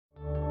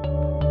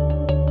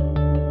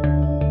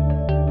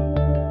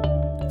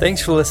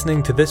Thanks for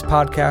listening to this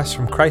podcast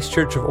from Christ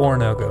Church of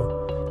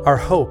Oronogo. Our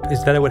hope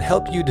is that it would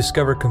help you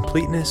discover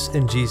completeness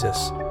in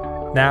Jesus.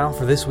 Now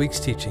for this week's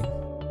teaching.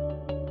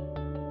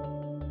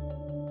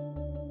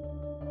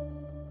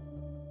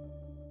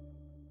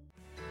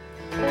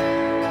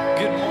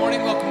 Good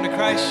morning. Welcome to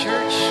Christ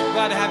Church.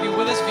 Glad to have you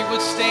with us. If you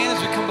would stand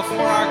as we come before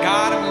our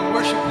God and we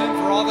worship Him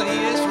for all that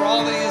He is, for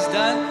all that He has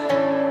done.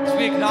 As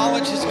we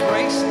acknowledge His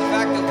grace and the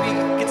fact that we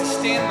get to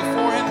stand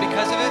before Him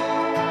because of it,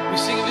 we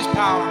sing of His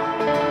power.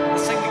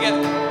 Let's sing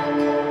together.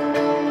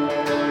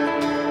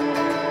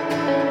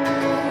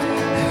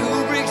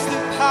 Who breaks the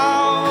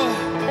power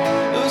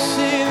of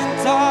sin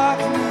and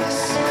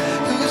darkness?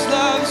 Whose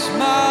love is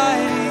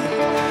mighty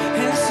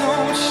and so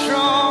much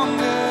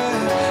stronger?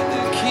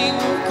 The King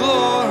of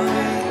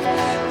glory,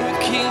 the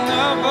King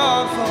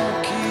above all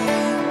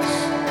kings.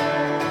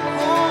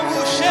 Oh,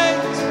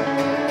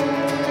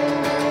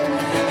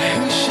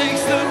 who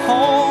shakes the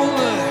whole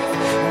earth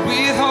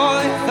with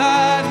holy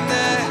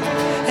thunder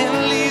and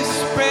leaves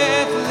us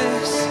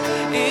breathless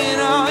in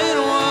awe and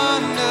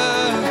wonder.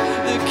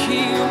 The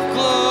King of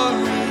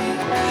glory,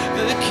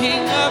 the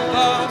King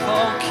above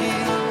all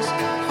kings.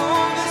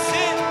 Oh,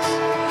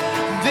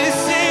 this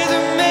is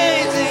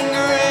amazing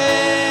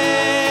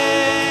grace.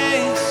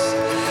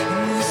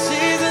 This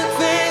is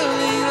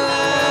unfailing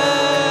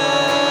love.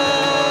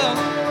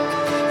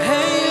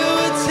 And you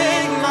would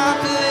take my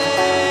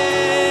place.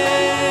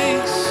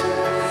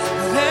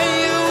 Then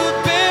you would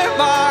bear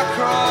my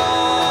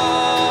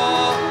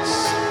cross.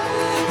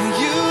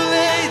 You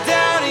lay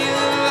down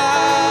your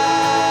life,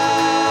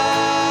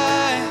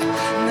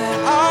 that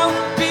I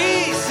would be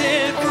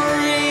set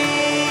free.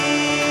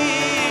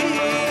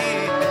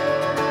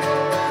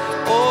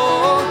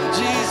 Oh,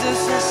 Jesus,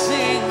 I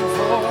sing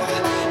for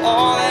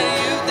all that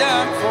you've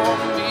done for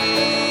me.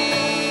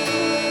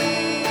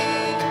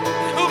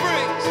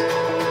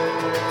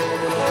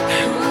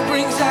 Who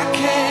brings our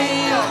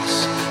chaos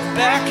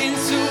back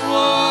into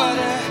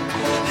order?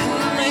 Who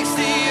makes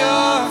the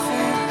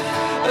orphan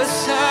a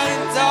son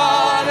and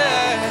daughter?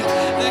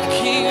 The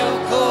King of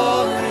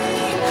glory,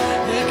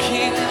 the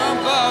King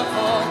above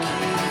all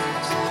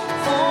kings.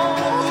 Oh,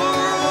 who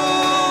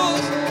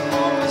rules?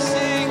 Oh, we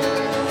sing.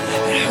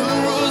 Who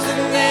rules the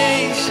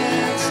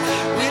nations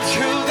with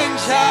truth and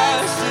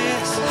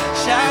justice?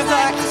 Shines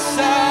like the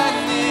sun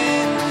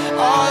in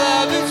all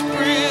of its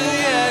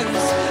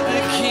brilliance.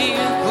 The King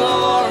of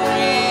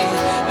glory,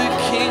 the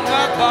King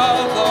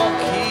above all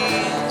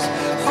kings.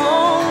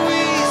 Oh,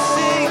 we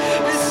sing,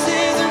 this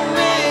is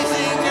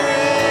amazing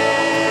grace.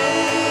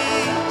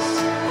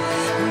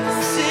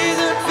 This is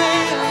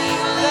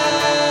unfailing love.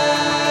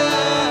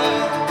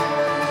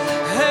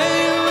 That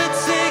you would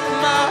take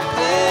my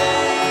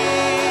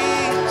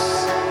place.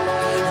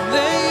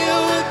 That you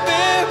would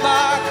bear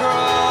my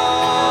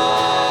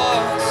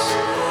cross.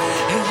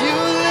 And you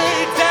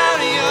laid down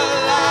your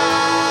life,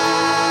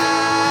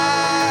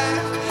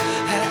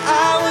 that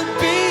I would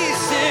be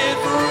set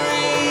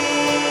free.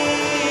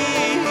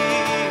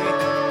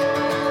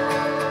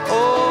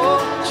 Oh,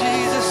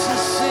 Jesus, I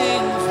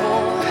sing for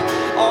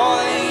all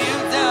that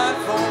you've done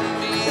for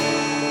me.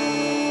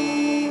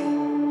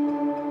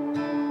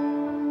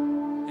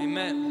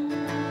 Amen.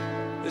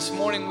 This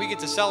morning we get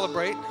to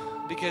celebrate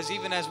because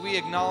even as we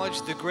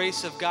acknowledge the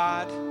grace of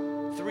God,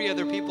 3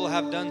 other people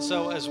have done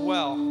so as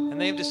well.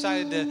 And they've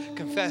decided to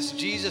confess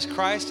Jesus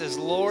Christ as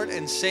Lord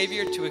and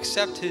Savior, to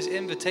accept His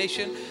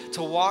invitation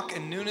to walk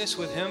in newness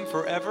with Him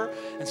forever.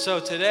 And so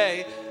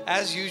today,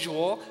 as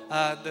usual,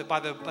 by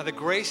the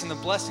grace and the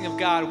blessing of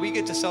God, we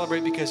get to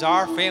celebrate because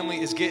our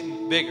family is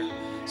getting bigger.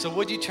 So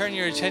would you turn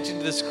your attention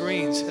to the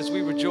screens as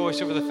we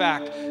rejoice over the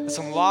fact that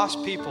some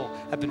lost people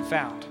have been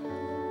found.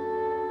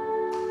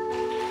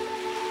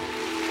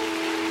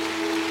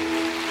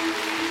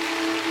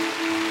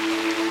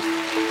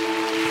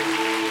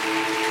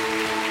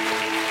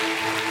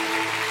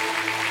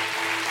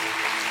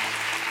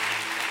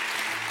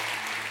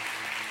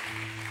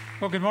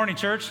 Well, good morning,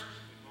 church.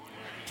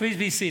 Please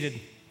be seated.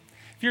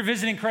 If you're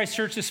visiting Christ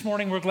Church this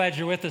morning, we're glad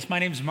you're with us. My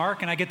name's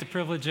Mark, and I get the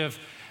privilege of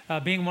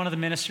being one of the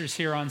ministers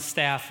here on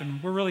staff.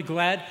 And we're really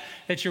glad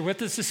that you're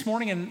with us this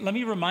morning. And let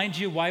me remind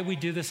you why we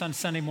do this on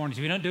Sunday mornings.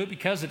 We don't do it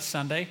because it's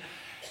Sunday,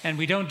 and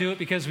we don't do it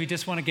because we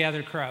just want to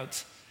gather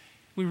crowds.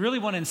 We really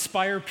want to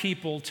inspire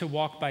people to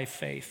walk by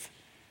faith,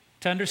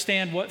 to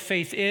understand what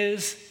faith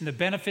is, and the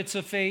benefits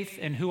of faith,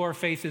 and who our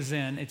faith is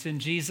in. It's in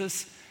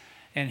Jesus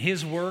and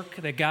His work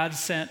that God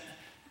sent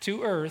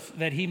to earth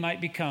that He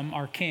might become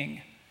our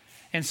King.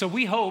 And so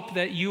we hope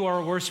that you are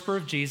a worshiper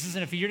of Jesus.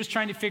 And if you're just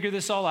trying to figure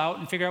this all out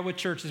and figure out what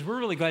church is, we're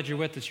really glad you're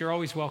with us. You're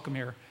always welcome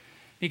here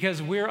because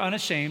we're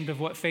unashamed of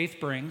what faith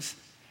brings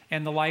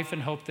and the life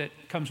and hope that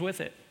comes with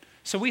it.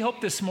 So we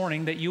hope this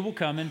morning that you will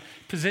come and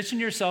position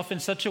yourself in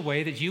such a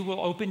way that you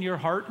will open your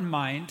heart and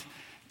mind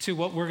to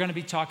what we're going to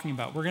be talking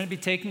about. We're going to be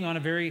taking on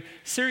a very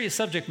serious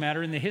subject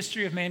matter in the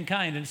history of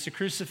mankind, and it's the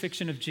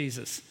crucifixion of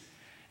Jesus.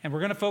 And we're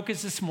going to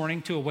focus this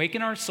morning to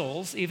awaken our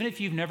souls. Even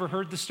if you've never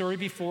heard the story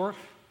before,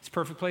 it's a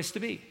perfect place to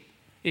be.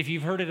 If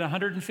you've heard it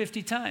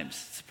 150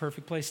 times, it's a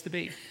perfect place to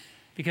be.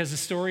 Because the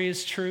story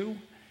is true,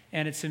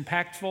 and it's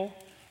impactful,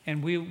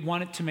 and we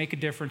want it to make a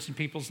difference in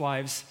people's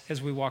lives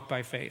as we walk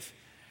by faith.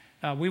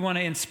 We want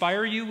to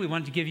inspire you. We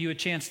want to give you a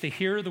chance to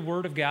hear the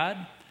Word of God.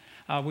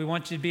 We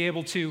want you to be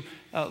able to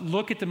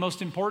look at the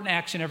most important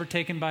action ever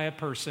taken by a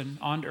person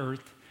on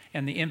earth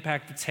and the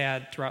impact it's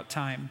had throughout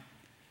time.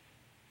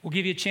 We'll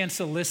give you a chance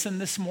to listen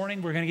this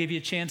morning. We're going to give you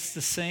a chance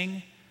to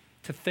sing,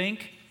 to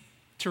think,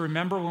 to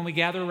remember when we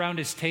gather around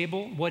his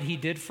table what he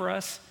did for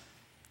us.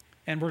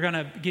 And we're going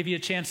to give you a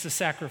chance to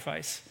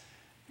sacrifice,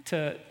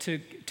 to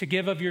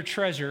give of your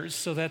treasures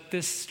so that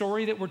this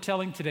story that we're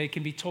telling today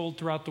can be told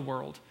throughout the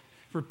world,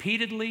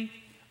 repeatedly,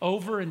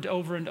 over and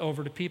over and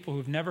over, to people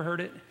who've never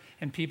heard it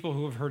and people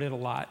who have heard it a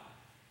lot.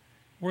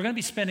 We're going to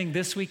be spending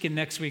this week and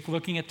next week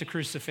looking at the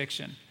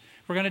crucifixion.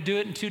 We're going to do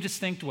it in two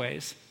distinct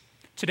ways.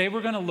 Today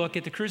we're going to look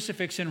at the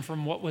crucifixion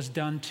from what was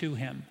done to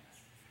him.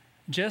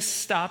 Just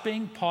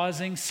stopping,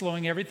 pausing,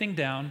 slowing everything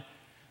down,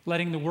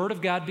 letting the Word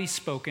of God be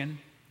spoken,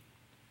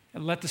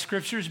 and let the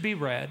Scriptures be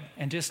read,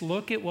 and just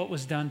look at what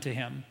was done to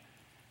him.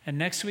 And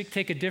next week,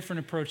 take a different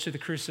approach to the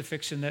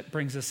crucifixion that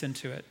brings us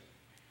into it.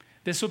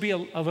 This will be a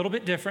little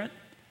bit different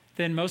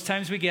than most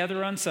times we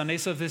gather on Sunday,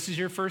 so if this is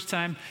your first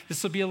time,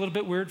 this will be a little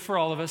bit weird for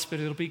all of us, but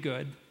it'll be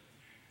good.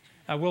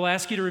 We'll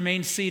ask you to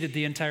remain seated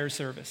the entire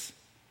service.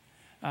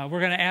 We're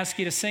going to ask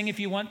you to sing if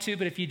you want to,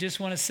 but if you just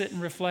want to sit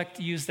and reflect,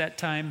 use that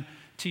time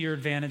to your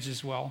advantage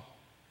as well.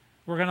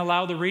 We're going to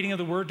allow the reading of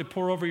the Word to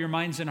pour over your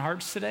minds and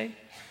hearts today.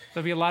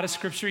 There'll be a lot of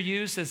Scripture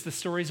used as the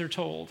stories are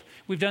told.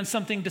 We've done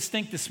something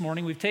distinct this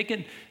morning. We've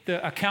taken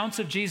the accounts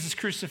of Jesus'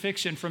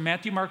 crucifixion from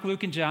Matthew, Mark,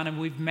 Luke, and John, and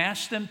we've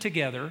mashed them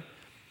together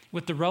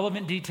with the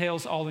relevant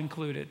details all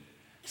included.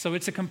 So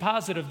it's a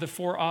composite of the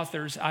four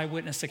authors'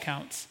 eyewitness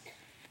accounts.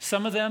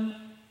 Some of them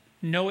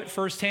know it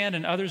firsthand,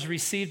 and others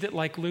received it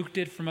like Luke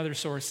did from other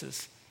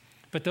sources.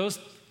 But those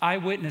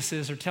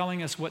eyewitnesses are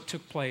telling us what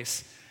took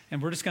place,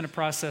 and we're just going to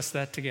process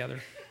that together.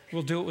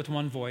 We'll do it with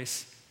one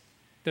voice.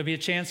 There'll be a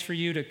chance for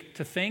you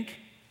to think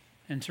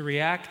and to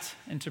react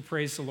and to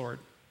praise the Lord.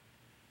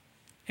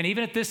 And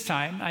even at this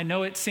time, I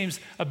know it seems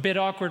a bit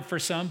awkward for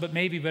some, but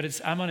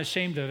I'm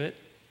unashamed of it.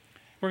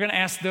 We're going to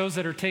ask those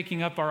that are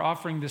taking up our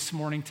offering this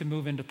morning to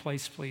move into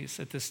place, please,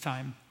 at this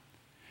time.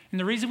 And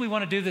the reason we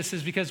want to do this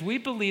is because we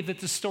believe that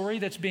the story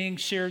that's being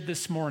shared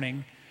this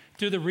morning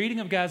through the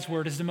reading of God's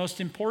Word is the most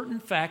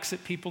important facts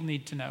that people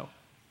need to know.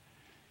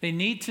 They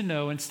need to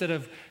know, instead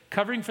of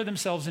covering for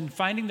themselves and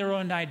finding their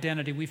own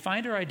identity, we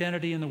find our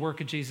identity in the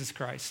work of Jesus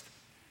Christ.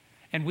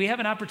 And we have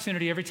an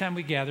opportunity every time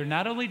we gather,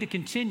 not only to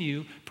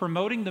continue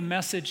promoting the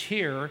message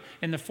here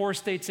in the 4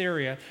 states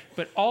area,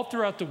 but all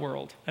throughout the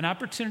world, an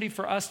opportunity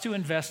for us to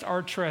invest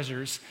our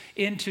treasures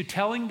into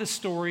telling the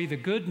story, the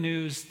good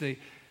news, the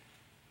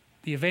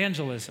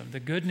evangelism, the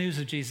good news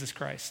of Jesus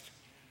Christ.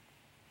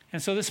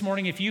 And so this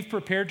morning, if you've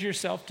prepared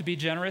yourself to be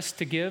generous,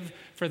 to give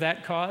for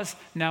that cause,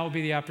 now will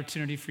be the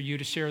opportunity for you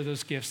to share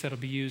those gifts that will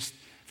be used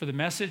for the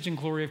message and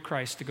glory of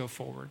Christ to go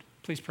forward.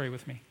 Please pray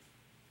with me.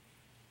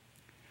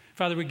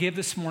 Father, we give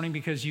this morning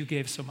because you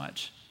gave so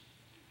much.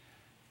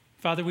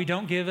 Father, we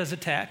don't give as a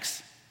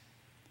tax,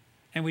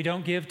 and we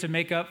don't give to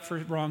make up for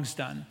wrongs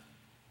done.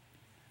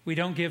 We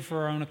don't give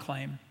for our own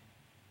acclaim.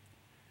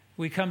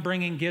 We come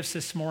bringing gifts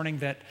this morning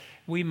that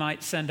we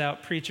might send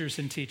out preachers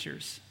and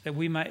teachers, that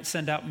we might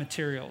send out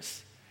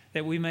materials,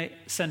 that we might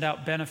send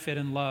out benefit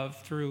and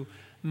love through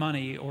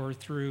money or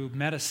through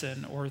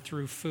medicine or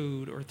through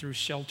food or through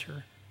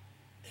shelter,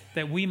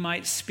 that we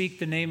might speak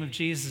the name of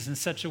Jesus in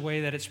such a way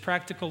that its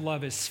practical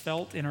love is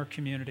felt in our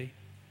community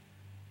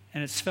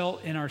and it's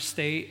felt in our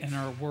state and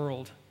our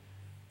world.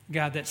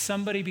 God, that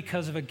somebody,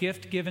 because of a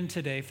gift given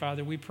today,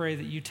 Father, we pray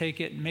that you take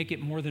it and make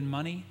it more than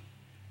money.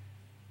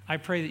 I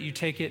pray that you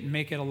take it and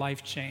make it a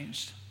life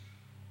changed,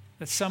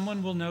 that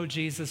someone will know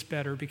Jesus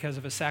better because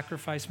of a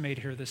sacrifice made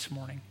here this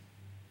morning.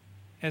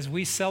 As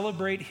we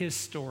celebrate his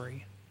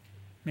story,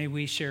 may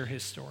we share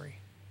his story.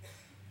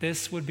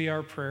 This would be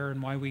our prayer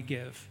and why we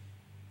give.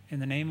 In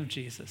the name of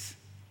Jesus,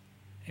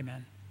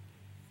 amen.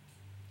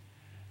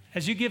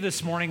 As you give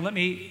this morning, let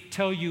me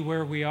tell you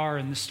where we are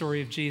in the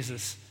story of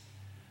Jesus.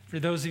 For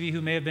those of you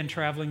who may have been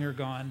traveling or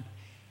gone,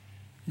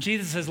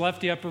 Jesus has left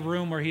the upper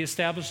room where he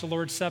established the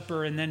Lord's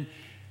Supper, and then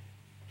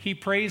he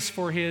prays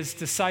for his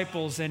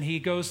disciples, and he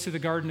goes to the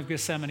Garden of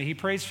Gethsemane. He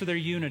prays for their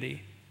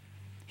unity.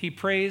 He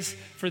prays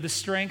for the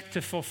strength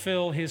to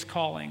fulfill his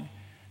calling.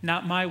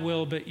 Not my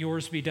will, but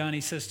yours be done,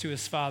 he says to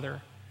his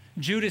Father.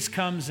 Judas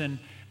comes and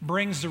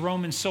brings the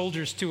Roman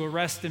soldiers to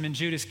arrest him, and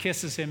Judas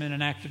kisses him in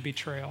an act of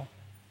betrayal.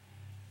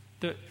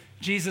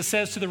 Jesus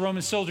says to the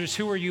Roman soldiers,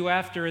 "Who are you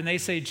after?" And they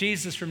say,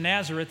 "Jesus from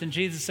Nazareth." And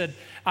Jesus said,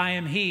 "I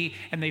am he."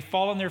 And they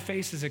fall on their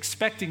faces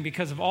expecting,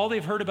 because of all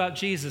they've heard about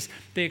Jesus,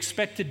 they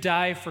expect to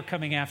die for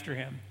coming after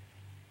him.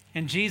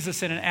 And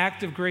Jesus, in an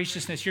act of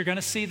graciousness, you're going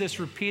to see this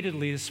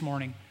repeatedly this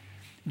morning.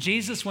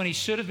 Jesus, when he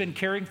should have been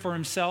caring for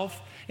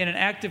himself, in an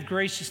act of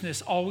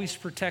graciousness, always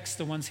protects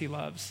the ones he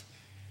loves.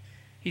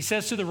 He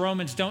says to the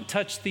Romans, "Don't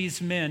touch these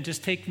men,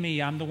 just take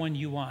me, I'm the one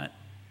you want."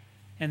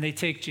 And they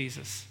take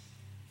Jesus.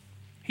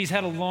 He's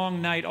had a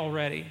long night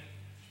already,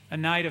 a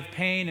night of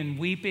pain and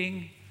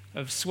weeping,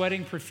 of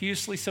sweating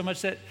profusely, so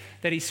much that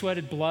he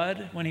sweated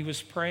blood when he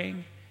was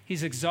praying.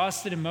 He's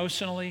exhausted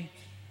emotionally,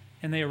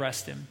 and they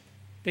arrest him.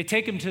 They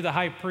take him to the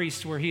high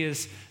priest where he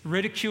is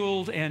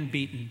ridiculed and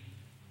beaten.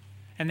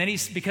 And then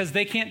because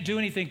they can't do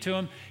anything to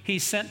him,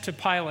 he's sent to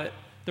Pilate,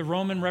 the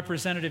Roman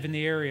representative in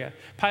the area.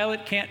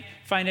 Pilate can't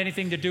find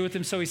anything to do with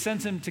him, so he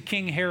sends him to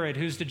King Herod,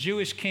 who's the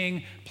Jewish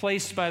king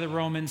placed by the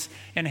Romans.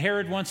 And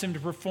Herod wants him to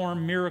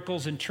perform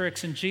miracles and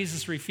tricks, and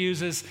Jesus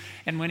refuses.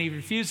 And when he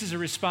refuses to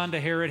respond to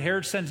Herod,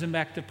 Herod sends him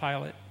back to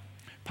Pilate.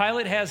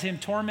 Pilate has him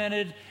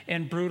tormented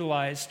and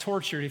brutalized,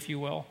 tortured, if you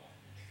will,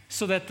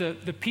 so that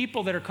the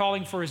people that are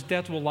calling for his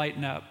death will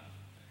lighten up.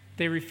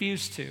 They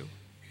refuse to.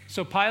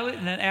 So Pilate,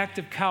 in an act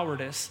of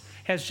cowardice,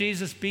 has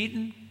Jesus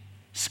beaten,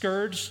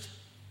 scourged,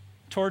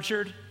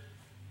 tortured,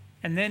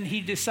 and then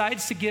he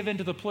decides to give in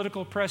to the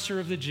political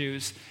pressure of the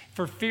Jews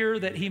for fear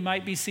that he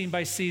might be seen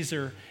by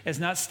Caesar as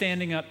not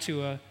standing up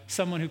to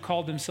someone who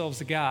called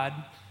themselves a god.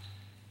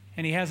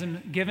 And he has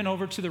him given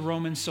over to the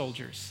Roman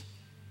soldiers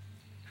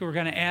who are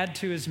going to add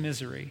to his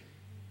misery.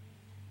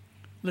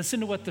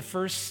 Listen to what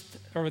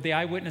the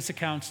eyewitness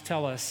accounts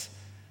tell us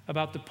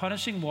about the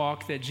punishing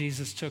walk that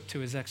Jesus took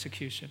to his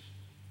execution.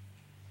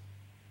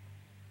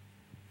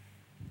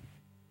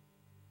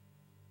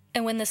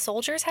 And when the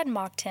soldiers had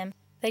mocked him,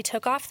 they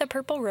took off the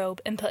purple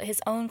robe and put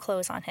his own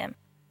clothes on him.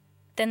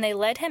 Then they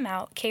led him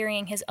out,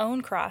 carrying his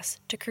own cross,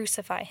 to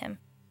crucify him.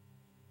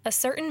 A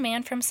certain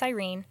man from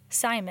Cyrene,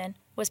 Simon,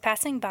 was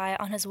passing by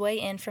on his way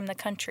in from the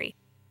country,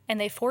 and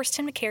they forced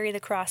him to carry the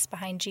cross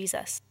behind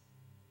Jesus.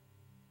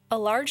 A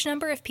large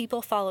number of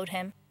people followed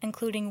him,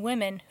 including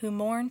women who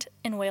mourned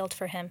and wailed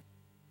for him.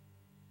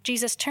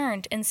 Jesus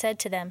turned and said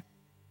to them,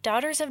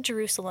 "Daughters of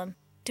Jerusalem,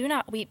 do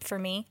not weep for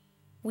me.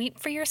 Weep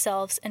for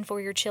yourselves and for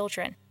your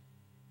children.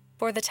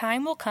 For the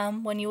time will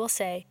come when you will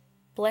say,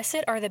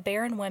 'Blessed are the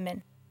barren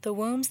women, the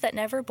wombs that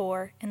never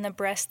bore, and the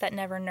breasts that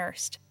never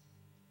nursed.'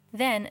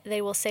 Then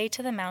they will say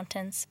to the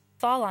mountains,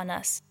 'Fall on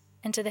us,'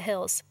 and to the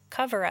hills,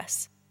 'Cover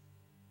us.'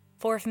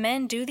 For if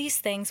men do these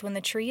things when the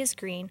tree is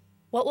green,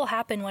 what will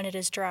happen when it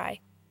is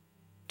dry?"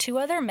 2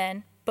 other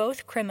men,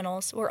 both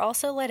criminals, were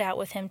also led out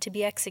with him to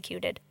be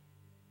executed.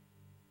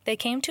 They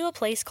came to a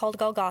place called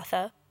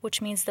Golgotha,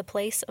 which means the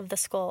place of the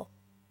skull.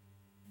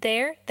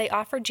 There they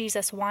offered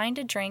Jesus wine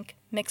to drink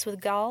mixed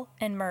with gall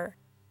and myrrh,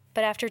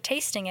 but after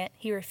tasting it,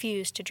 he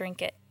refused to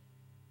drink it.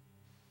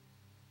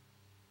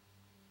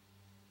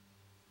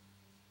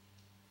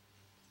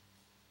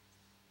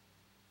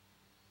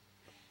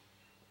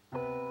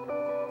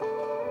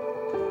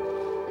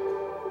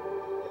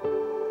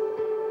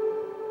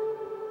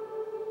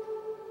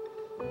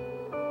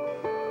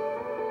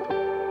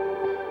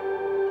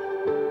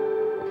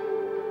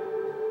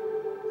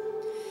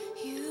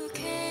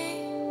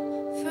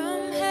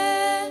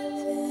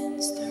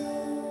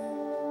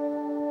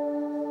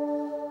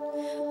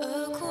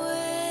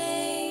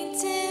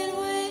 Acquainted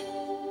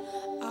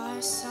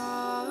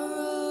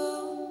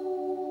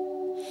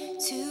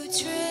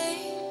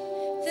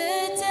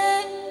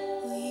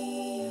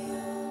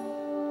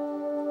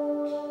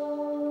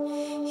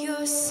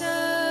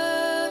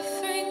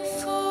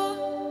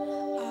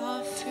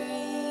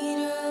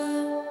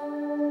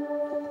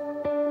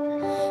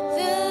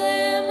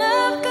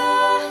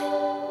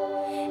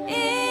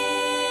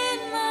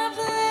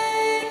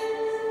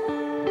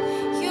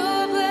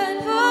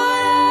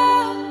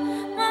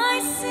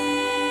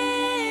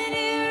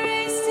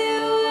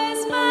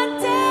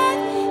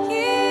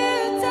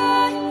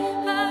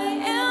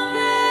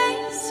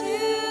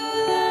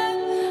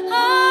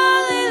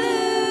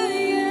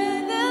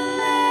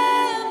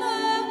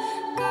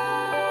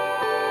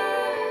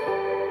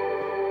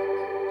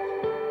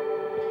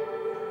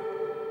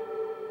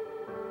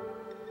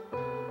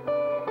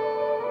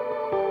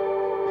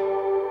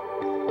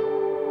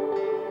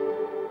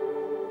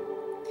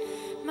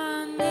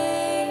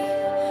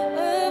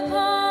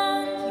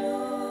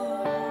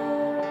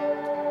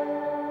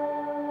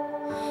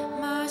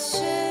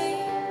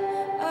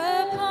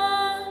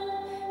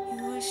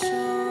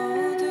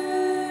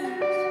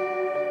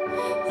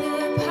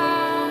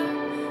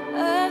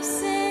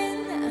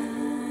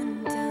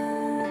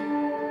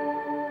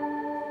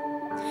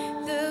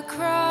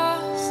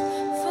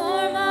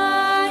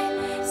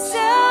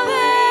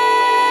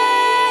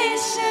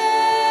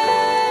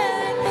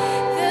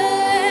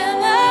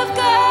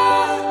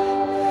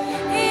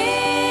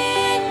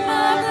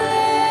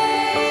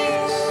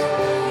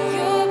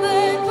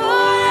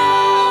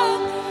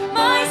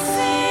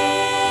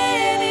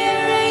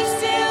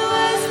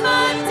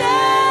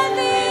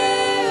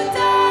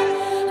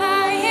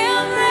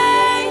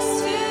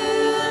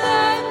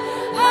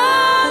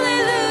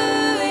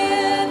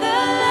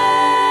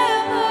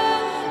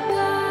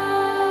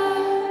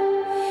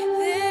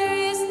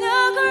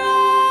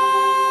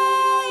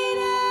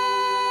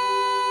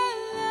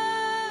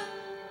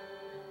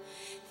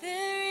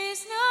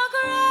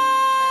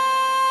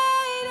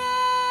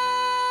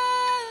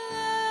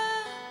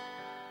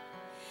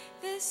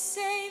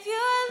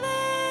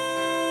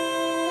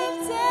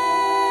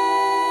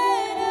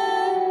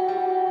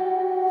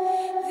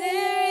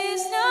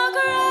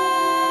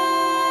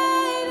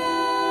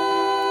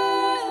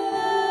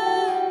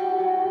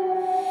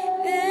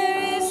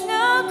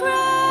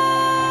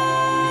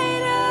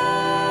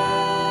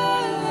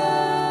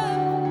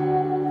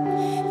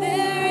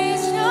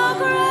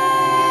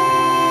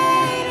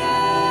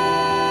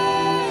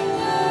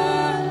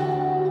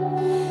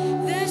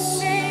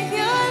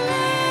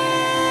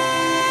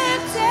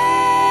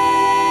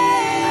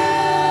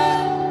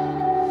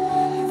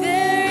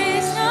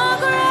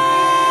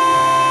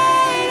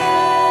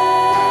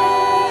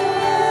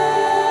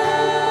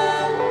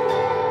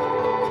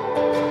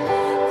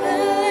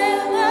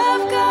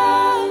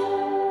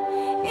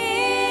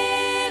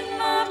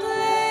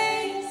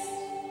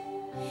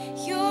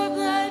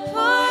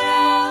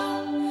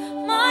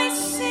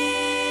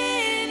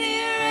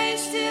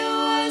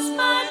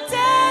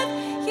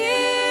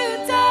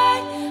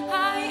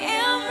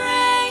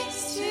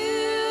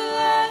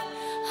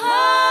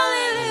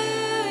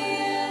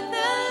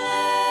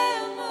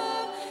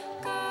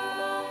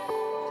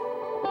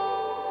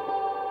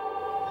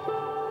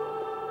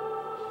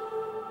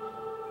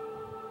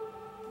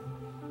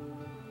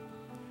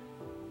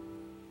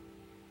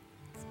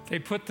they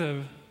put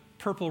the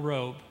purple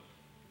robe,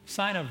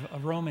 sign of a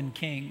Roman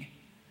king,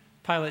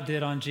 Pilate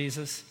did on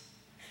Jesus.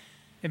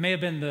 It may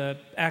have been the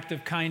act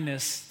of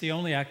kindness, the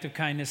only act of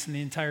kindness in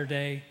the entire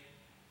day.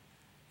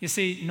 You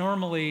see,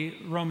 normally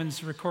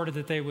Romans recorded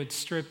that they would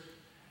strip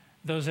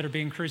those that are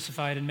being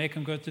crucified and make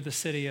them go through the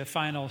city, a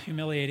final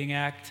humiliating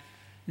act,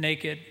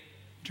 naked,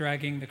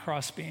 dragging the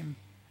crossbeam.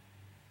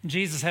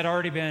 Jesus had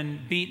already been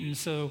beaten,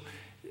 so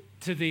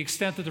to the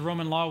extent that the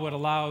Roman law would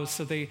allow,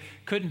 so they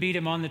couldn't beat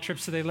him on the trip,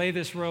 so they lay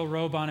this royal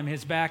robe on him.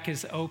 His back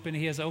is open,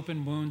 he has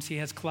open wounds, he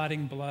has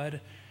clotting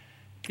blood.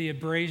 The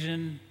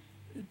abrasion,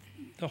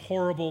 the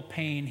horrible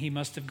pain he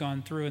must have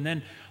gone through. And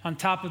then on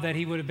top of that,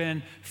 he would have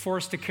been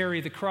forced to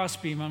carry the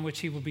crossbeam on which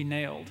he would be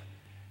nailed.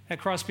 That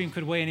crossbeam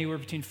could weigh anywhere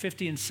between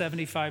 50 and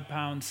 75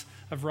 pounds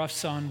of rough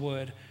sawn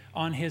wood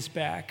on his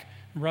back,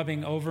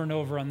 rubbing over and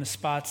over on the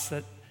spots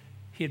that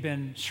he had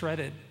been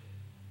shredded.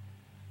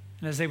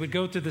 And as they would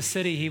go through the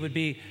city, he would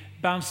be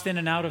bounced in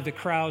and out of the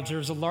crowds. There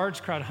was a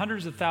large crowd.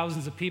 Hundreds of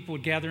thousands of people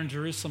would gather in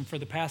Jerusalem for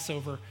the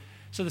Passover.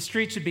 So the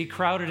streets would be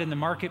crowded in the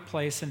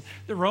marketplace, and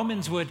the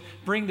Romans would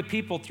bring the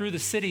people through the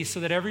city so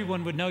that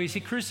everyone would know. You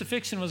see,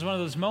 crucifixion was one of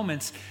those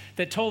moments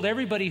that told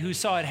everybody who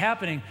saw it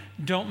happening,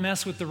 don't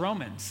mess with the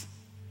Romans.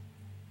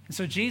 And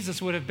so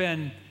Jesus would have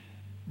been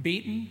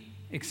beaten,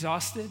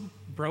 exhausted,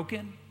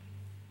 broken,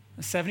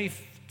 a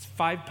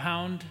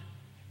 75-pound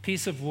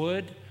piece of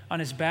wood on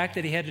his back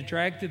that he had to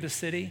drag through the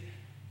city.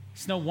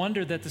 It's no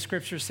wonder that the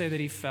scriptures say that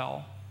he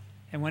fell.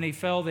 And when he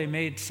fell, they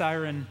made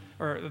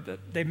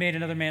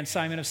another man,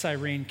 Simon of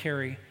Cyrene,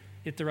 carry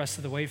it the rest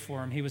of the way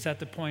for him. He was at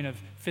the point of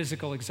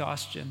physical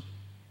exhaustion.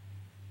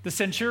 The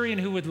centurion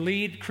who would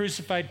lead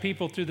crucified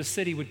people through the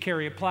city would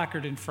carry a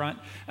placard in front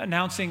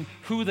announcing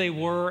who they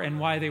were and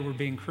why they were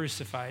being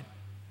crucified.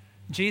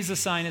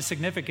 Jesus' sign is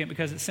significant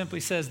because it simply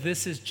says,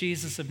 "This is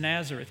Jesus of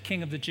Nazareth,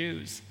 King of the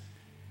Jews."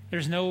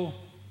 There's no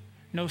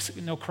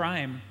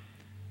crime.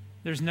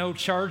 There's no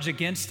charge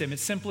against him.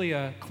 It's simply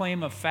a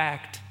claim of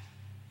fact.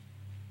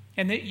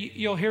 And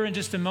you'll hear in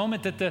just a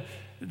moment that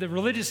the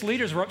religious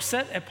leaders were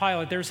upset at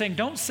Pilate. They were saying,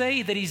 don't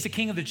say that he's the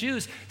king of the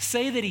Jews.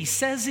 Say that he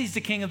says he's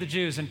the king of the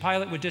Jews. And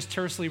Pilate would just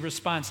tersely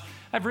respond,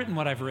 I've written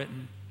what I've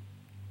written.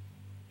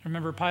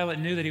 Remember, Pilate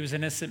knew that he was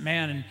an innocent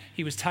man, and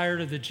he was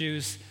tired of the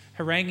Jews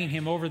haranguing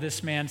him over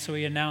this man, so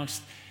he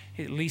announced,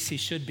 at least he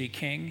should be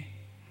king.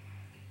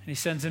 And he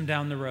sends him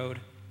down the road.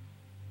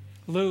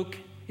 Luke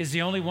is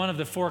the only one of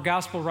the four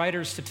gospel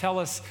writers to tell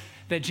us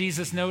that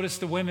Jesus noticed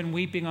the women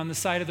weeping on the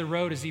side of the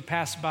road as he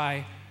passed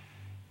by,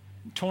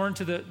 torn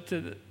to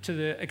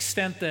the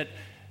extent that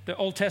the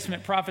Old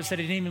Testament prophet said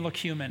he didn't even look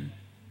human.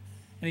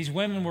 And these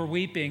women were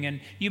weeping, and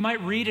you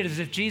might read it as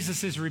if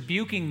Jesus is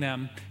rebuking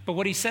them, but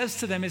what he says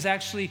to them is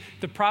actually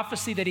the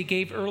prophecy that he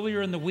gave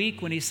earlier in the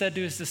week when he said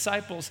to his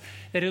disciples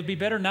that it would be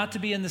better not to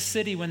be in the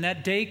city when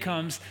that day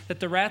comes, that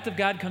the wrath of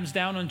God comes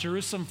down on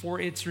Jerusalem for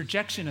its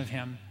rejection of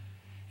him.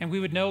 And we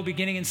would know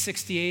beginning in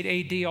 68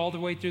 AD all the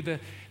way through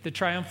the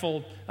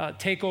triumphal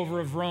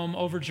takeover of Rome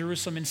over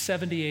Jerusalem in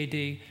 70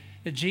 AD,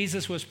 that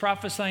Jesus was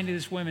prophesying to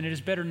these women, it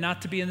is better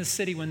not to be in the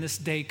city when this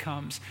day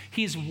comes.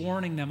 He's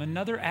warning them,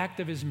 another act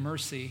of his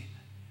mercy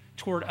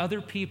toward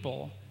other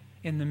people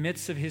in the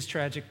midst of his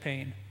tragic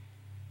pain.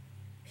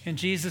 And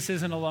Jesus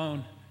isn't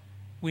alone.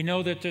 We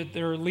know that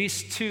there are at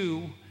least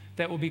two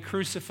that will be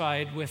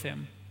crucified with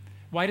him.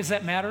 Why does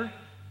that matter?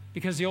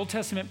 Because the Old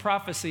Testament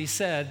prophecy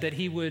said that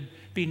he would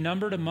be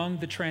numbered among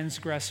the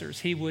transgressors.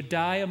 He would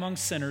die among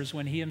sinners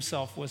when he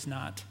himself was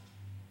not.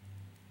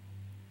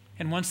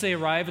 And once they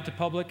arrive at the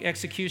public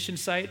execution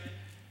site,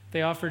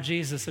 they offer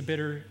Jesus a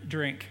bitter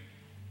drink,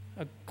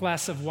 a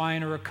glass of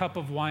wine or a cup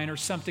of wine or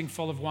something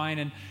full of wine.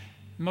 And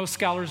most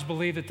scholars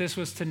believe that this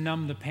was to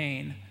numb the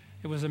pain.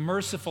 It was a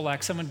merciful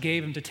act someone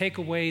gave him to take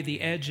away the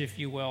edge, if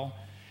you will.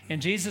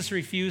 And Jesus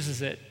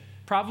refuses it,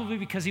 probably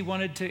because he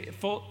wanted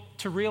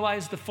to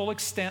realize the full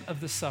extent of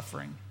the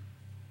suffering,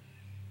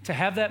 to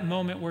have that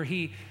moment where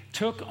he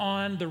took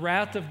on the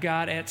wrath of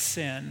God at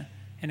sin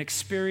and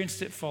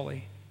experienced it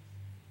fully.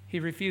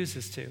 He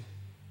refuses to.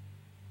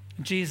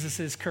 Jesus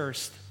is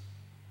cursed.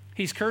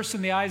 He's cursed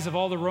in the eyes of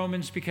all the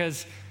Romans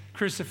because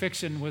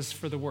crucifixion was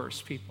for the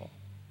worst people.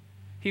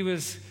 He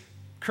was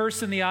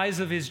cursed in the eyes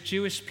of his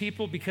Jewish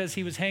people because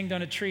he was hanged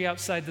on a tree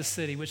outside the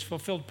city, which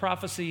fulfilled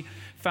prophecy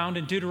found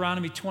in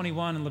Deuteronomy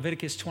 21 and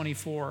Leviticus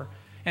 24.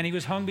 And he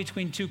was hung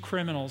between two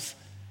criminals,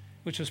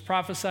 which was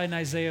prophesied in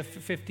Isaiah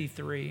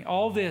 53.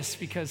 All this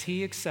because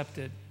he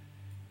accepted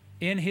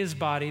in his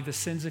body the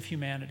sins of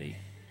humanity.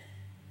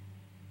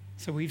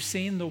 So we've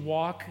seen the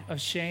walk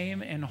of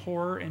shame and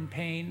horror and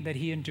pain that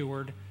he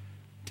endured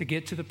to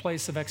get to the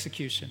place of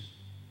execution.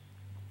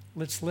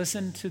 Let's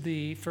listen to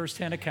the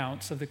firsthand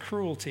accounts of the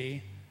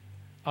cruelty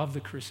of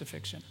the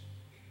crucifixion.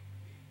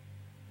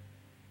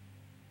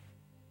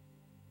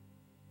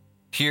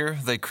 Here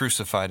they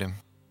crucified him,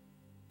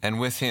 and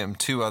with him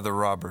 2 other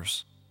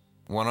robbers,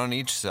 one on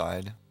each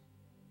side,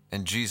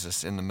 and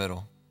Jesus in the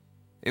middle.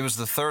 It was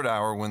the 3rd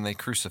hour when they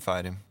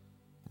crucified him.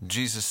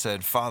 Jesus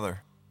said,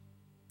 "Father,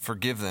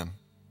 forgive them,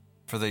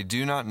 for they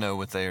do not know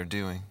what they are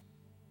doing."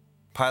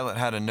 Pilate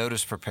had a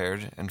notice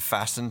prepared and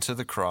fastened to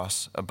the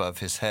cross above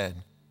his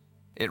head.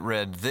 It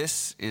read,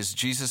 "This is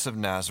Jesus of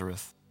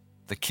Nazareth,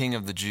 the King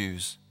of the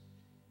Jews."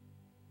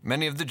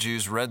 Many of the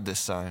Jews read this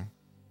sign,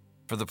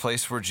 for the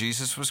place where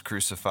Jesus was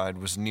crucified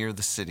was near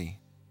the city,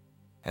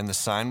 and the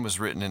sign was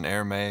written in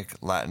Aramaic,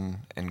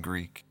 Latin, and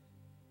Greek.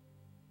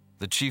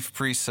 The chief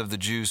priests of the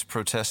Jews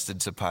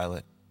protested to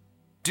Pilate,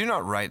 "Do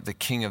not write the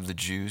King of the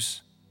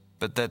Jews,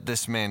 but that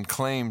this man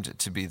claimed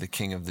to be the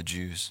King of the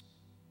Jews."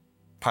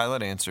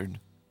 Pilate answered,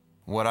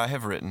 "What I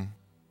have written,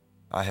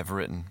 I have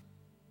written."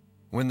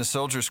 When the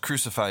soldiers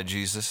crucified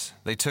Jesus,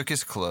 they took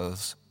his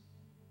clothes,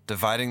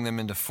 dividing them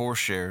into 4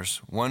 shares,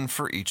 one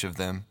for each of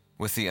them,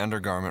 with the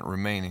undergarment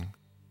remaining.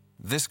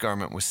 This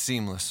garment was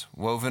seamless,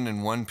 woven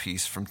in one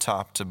piece from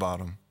top to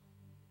bottom.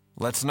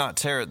 "Let's not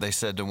tear it," they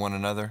said to one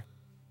another.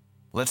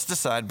 "Let's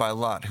decide by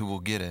lot who will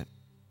get it."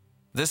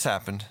 This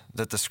happened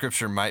that the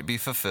scripture might be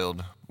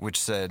fulfilled, which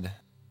said,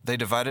 "They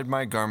divided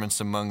my garments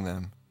among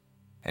them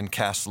and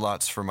cast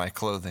lots for my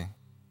clothing."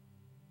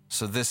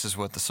 So this is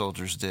what the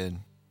soldiers did.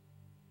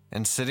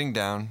 And sitting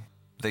down,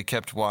 they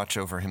kept watch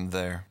over him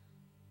there.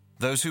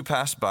 Those who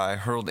passed by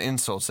hurled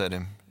insults at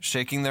him,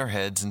 shaking their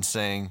heads and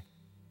saying,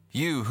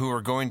 "You who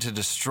are going to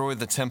destroy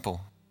the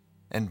temple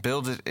and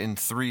build it in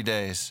 3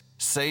 days,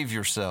 save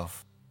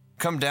yourself.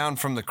 Come down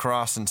from the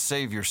cross and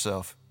save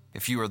yourself,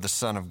 if you are the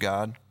Son of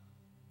God."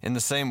 In the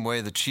same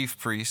way, the chief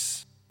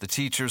priests, the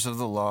teachers of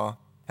the law,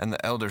 and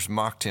the elders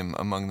mocked him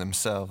among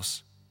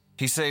themselves.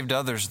 "He saved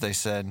others," they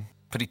said,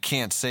 "but he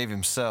can't save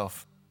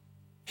himself.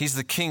 He's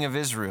the King of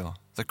Israel,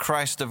 the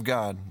Christ of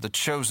God, the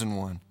chosen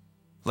one.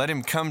 Let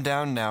him come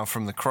down now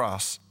from the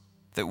cross,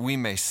 that we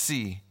may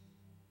see,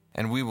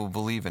 and we will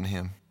believe in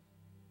him.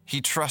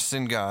 He trusts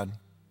in God.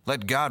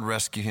 Let God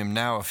rescue him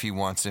now if he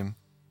wants him,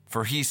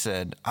 for he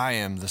said, 'I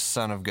am the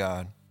Son of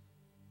God.'"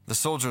 The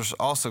soldiers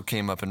also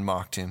came up and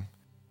mocked him.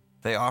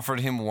 They offered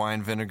him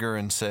wine vinegar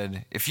and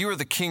said, "If you are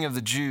the King of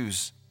the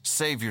Jews,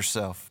 save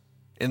yourself."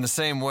 In the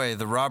same way,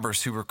 the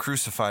robbers who were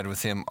crucified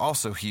with him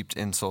also heaped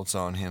insults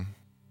on him.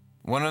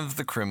 One of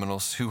the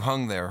criminals who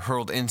hung there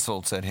hurled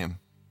insults at him.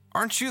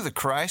 "Aren't you the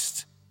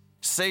Christ?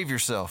 Save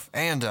yourself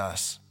and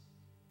us."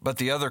 But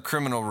the other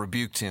criminal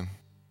rebuked him.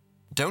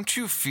 "Don't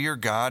you fear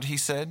God," he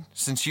said,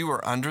 "since you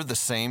are under the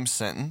same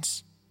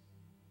sentence?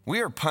 We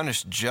are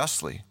punished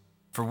justly,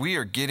 for we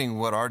are getting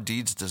what our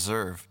deeds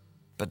deserve,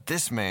 but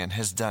this man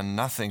has done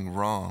nothing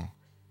wrong."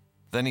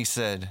 Then he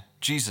said,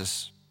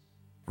 "Jesus,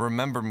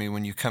 remember me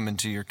when you come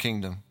into your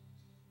kingdom."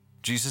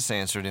 Jesus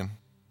answered him,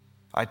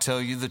 "I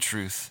tell you the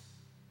truth,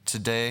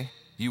 today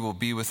you will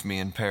be with me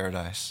in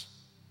paradise."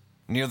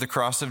 Near the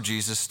cross of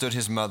Jesus stood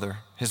his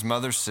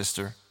mother's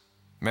sister,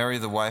 Mary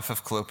the wife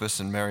of Clopas,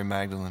 and Mary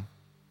Magdalene.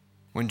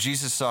 When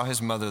Jesus saw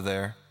his mother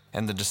there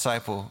and the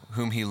disciple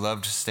whom he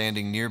loved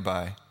standing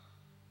nearby,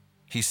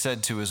 he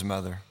said to his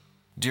mother,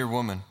 "Dear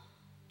woman,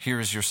 here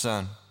is your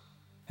son,"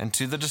 and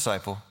to the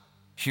disciple,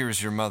 "Here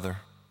is your mother."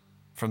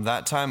 From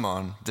that time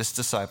on, this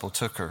disciple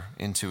took her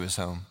into his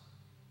home.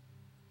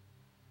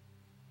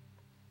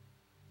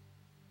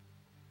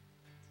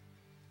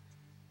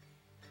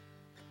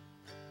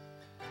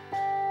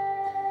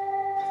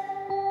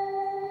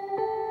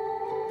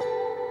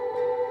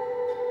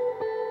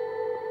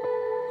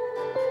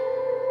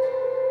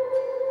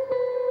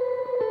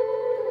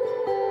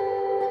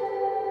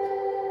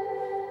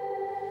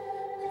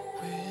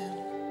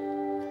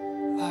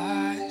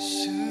 I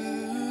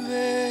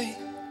survey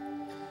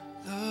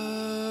the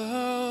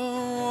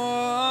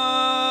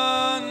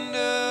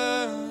wonders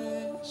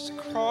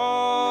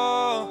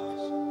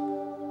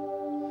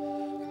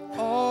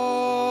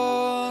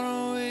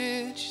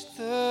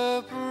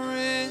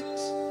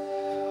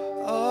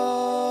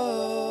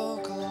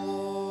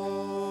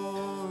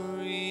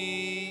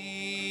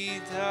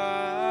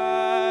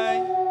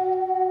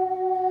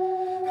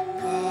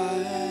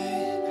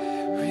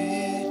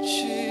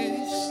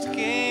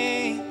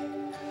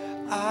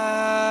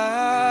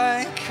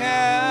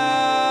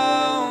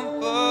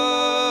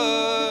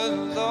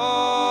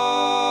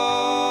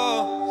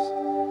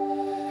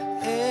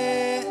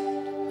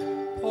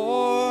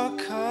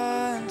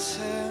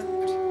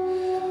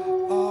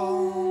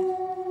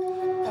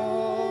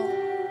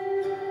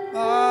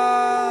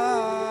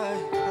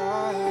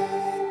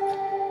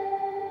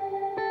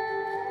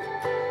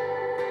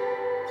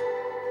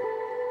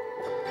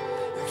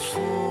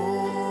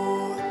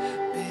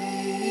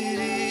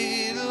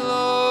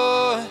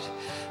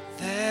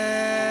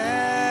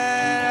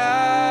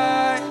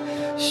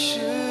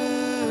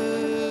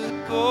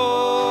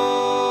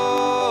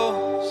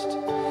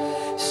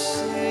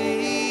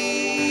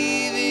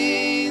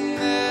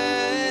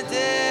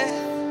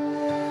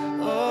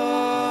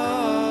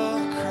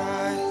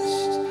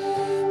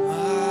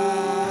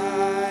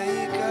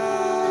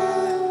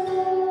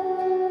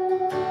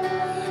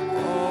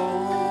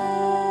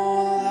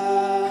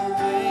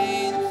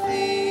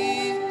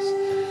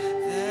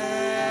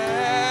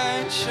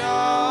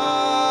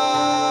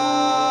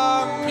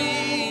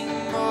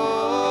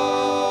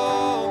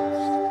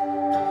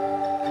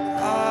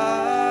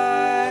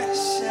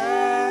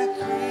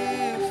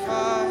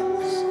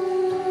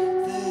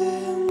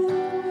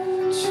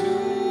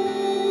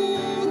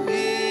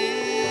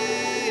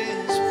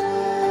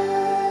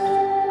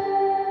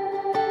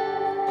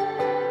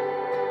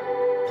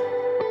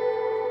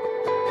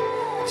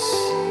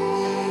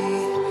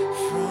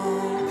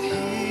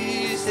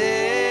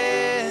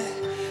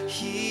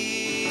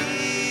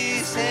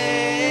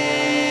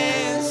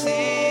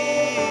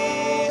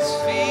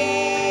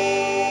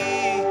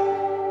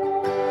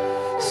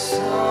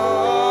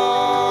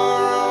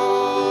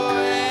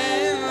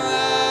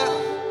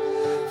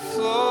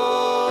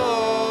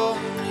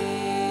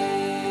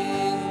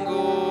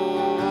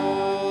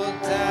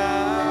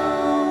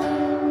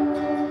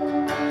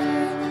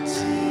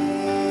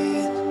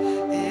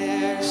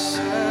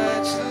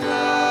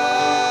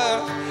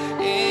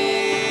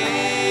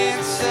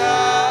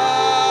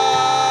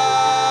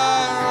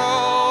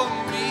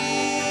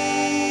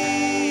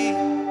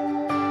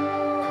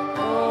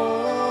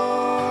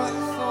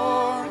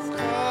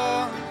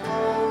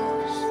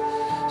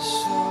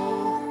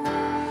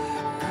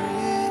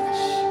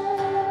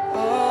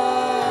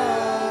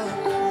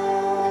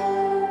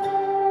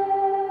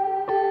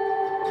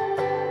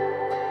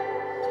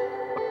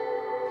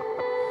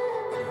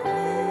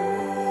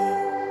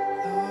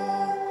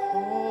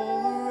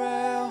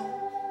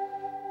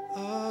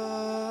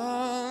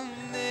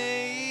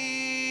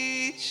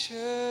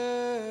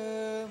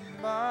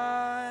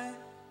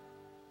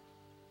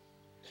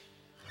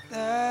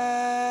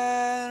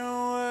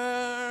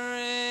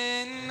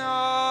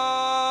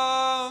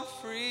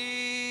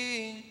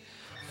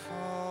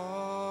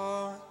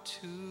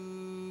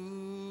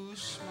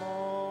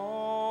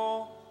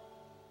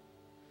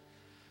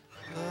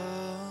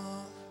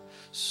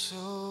so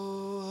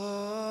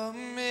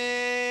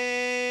amazing,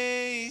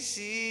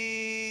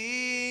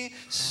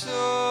 so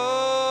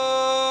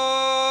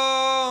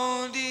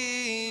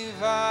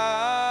divine,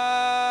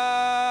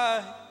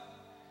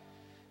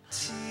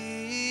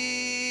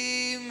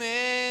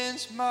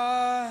 demands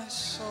my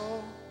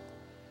soul,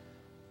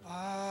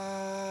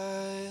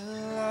 my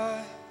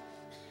life,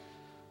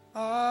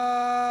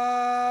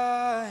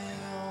 my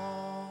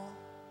own.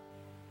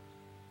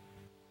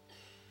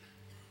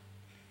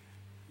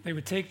 They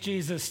would take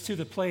Jesus to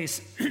the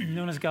place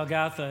known as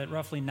Golgotha at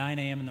roughly 9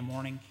 a.m. in the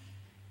morning.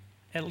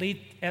 At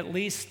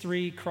least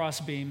 3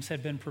 crossbeams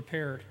had been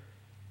prepared.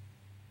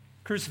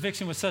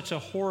 Crucifixion was such a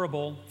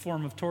horrible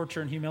form of torture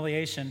and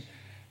humiliation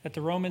that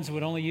the Romans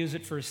would only use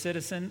it for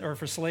slaves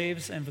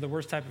and for the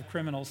worst type of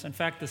criminals. In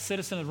fact, the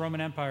citizen of the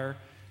Roman Empire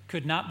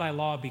could not by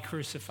law be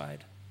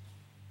crucified,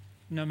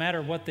 no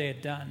matter what they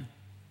had done.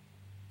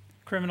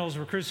 Criminals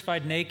were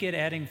crucified naked,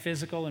 adding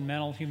physical and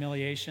mental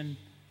humiliation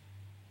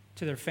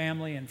to their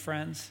family and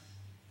friends.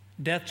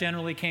 Death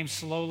generally came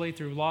slowly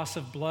through loss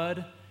of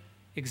blood,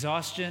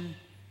 exhaustion,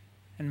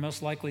 and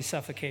most likely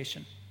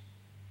suffocation.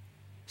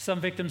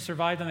 Some victims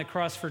survived on the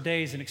cross for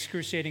days in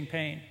excruciating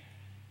pain.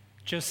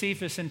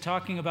 Josephus, in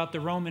talking about the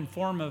Roman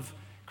form of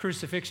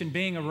crucifixion,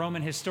 being a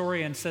Roman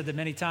historian, said that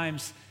many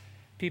times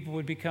people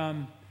would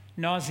become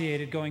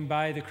nauseated going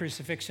by the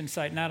crucifixion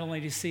site, not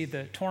only to see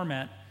the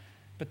torment,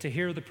 but to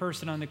hear the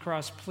person on the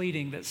cross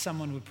pleading that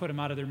someone would put him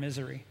out of their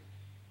misery.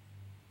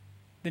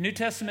 The New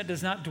Testament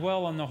does not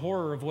dwell on the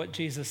horror of what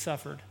Jesus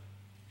suffered.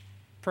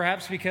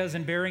 Perhaps because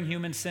in bearing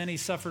human sin, he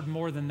suffered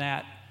more than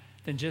that,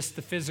 than just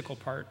the physical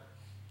part.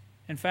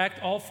 In fact,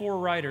 all 4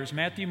 writers,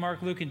 Matthew,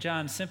 Mark, Luke, and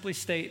John, simply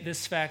state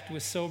this fact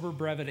with sober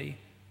brevity.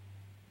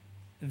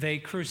 They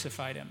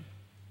crucified him.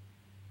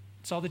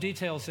 It's all the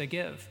details they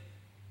give.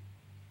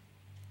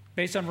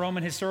 Based on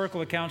Roman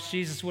historical accounts,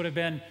 Jesus would have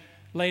been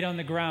laid on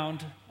the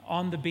ground,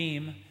 on the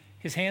beam.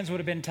 His hands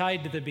would have been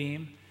tied to the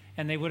beam,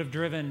 and they would have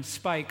driven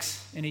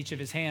spikes in each of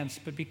his hands.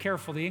 But be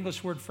careful, the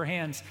English word for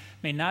hands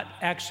may not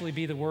actually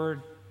be the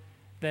word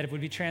that it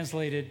would be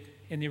translated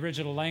in the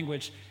original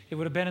language. It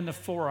would have been in the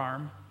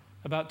forearm,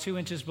 about 2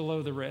 inches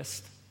below the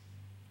wrist.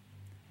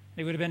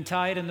 They would have been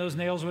tied, and those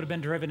nails would have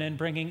been driven in,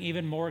 bringing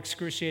even more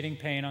excruciating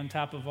pain on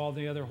top of all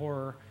the other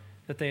horror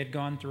that they had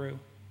gone through.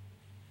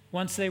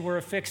 Once they were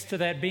affixed to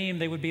that beam,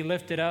 they would be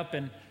lifted up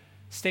and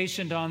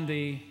stationed on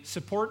the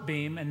support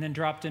beam and then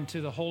dropped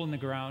into the hole in the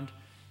ground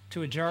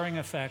to a jarring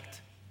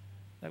effect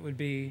that would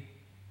be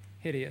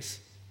hideous.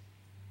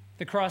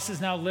 The cross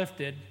is now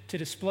lifted to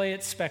display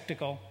its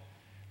spectacle.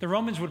 The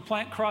Romans would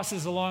plant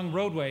crosses along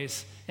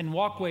roadways and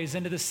walkways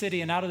into the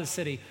city and out of the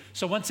city.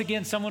 So once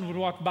again, someone would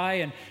walk by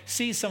and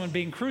see someone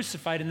being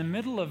crucified in the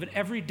middle of an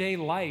everyday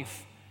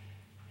life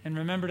and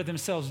remember to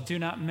themselves, do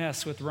not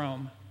mess with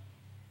Rome.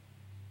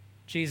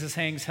 Jesus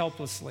hangs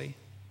helplessly,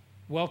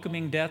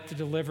 welcoming death to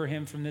deliver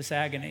him from this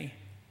agony.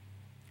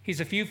 He's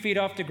a few feet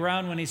off the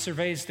ground when he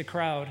surveys the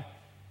crowd.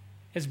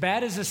 As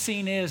bad as the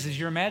scene is, as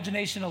your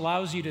imagination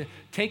allows you to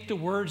take the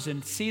words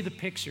and see the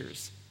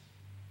pictures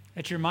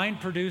that your mind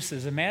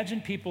produces,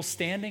 imagine people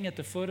standing at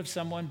the foot of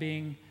someone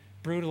being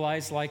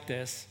brutalized like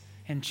this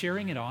and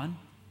cheering it on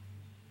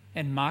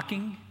and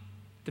mocking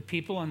the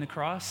people on the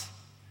cross.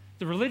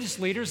 The religious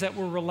leaders that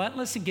were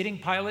relentless in getting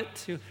Pilate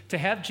to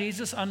have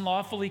Jesus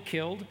unlawfully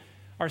killed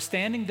are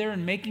standing there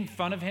and making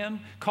fun of him,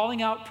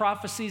 calling out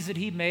prophecies that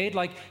he made,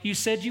 like, you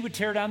said you would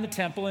tear down the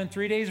temple and in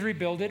 3 days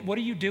rebuild it. What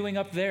are you doing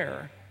up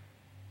there?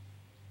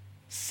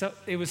 So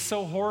it was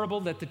so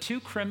horrible that the 2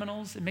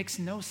 criminals, it makes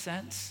no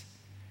sense.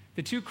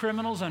 The 2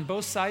 criminals on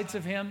both sides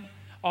of him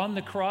on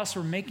the cross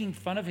were making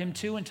fun of him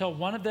too, until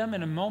one of them,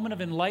 in a moment of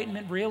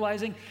enlightenment,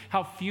 realizing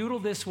how futile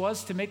this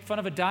was to make fun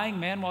of a dying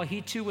man while he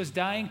too was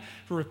dying,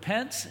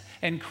 repents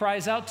and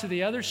cries out to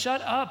the other,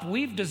 shut up,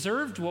 we've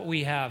deserved what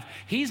we have.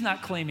 He's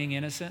not claiming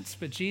innocence,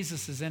 but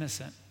Jesus is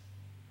innocent.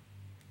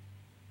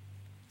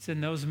 It's in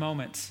those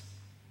moments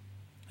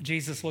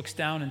Jesus looks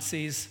down and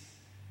sees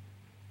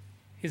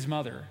his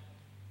mother.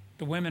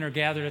 The women are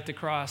gathered at the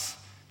cross.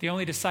 The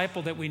only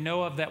disciple that we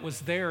know of that was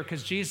there,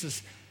 because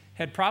Jesus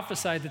had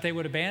prophesied that they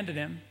would abandon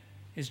him,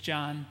 is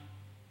John.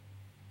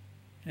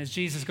 And as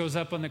Jesus goes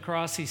up on the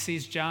cross, he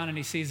sees John and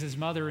he sees his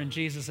mother, and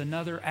Jesus,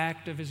 another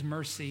act of his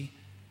mercy.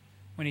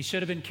 When he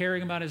should have been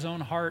caring about his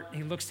own heart,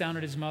 he looks down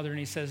at his mother and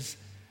he says,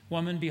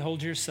 woman,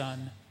 behold your son.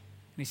 And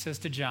he says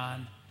to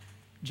John,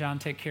 John,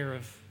 take care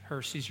of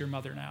her. She's your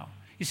mother now.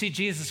 You see,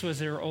 Jesus was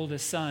their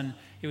oldest son.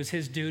 It was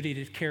his duty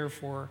to care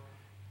for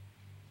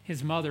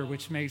his mother,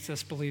 which makes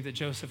us believe that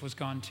Joseph was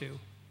gone too.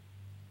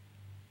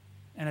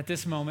 And at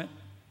this moment,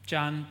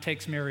 John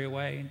takes Mary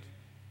away.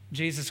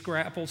 Jesus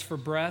grapples for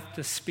breath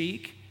to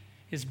speak.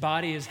 His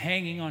body is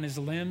hanging on his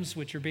limbs,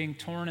 which are being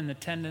torn in the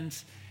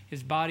tendons.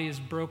 His body is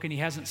broken. He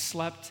hasn't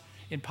slept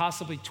in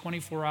possibly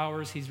 24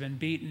 hours. He's been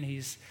beaten.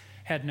 He's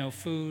had no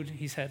food.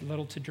 He's had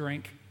little to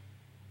drink.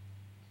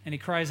 And he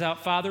cries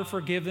out, Father,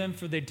 forgive them,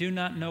 for they do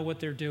not know what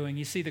they're doing.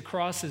 You see, the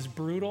cross is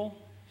brutal.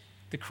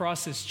 The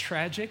cross is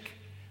tragic.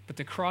 But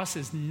the cross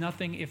is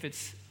nothing if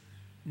it's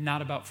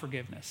not about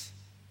forgiveness.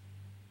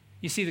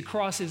 You see, the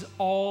cross is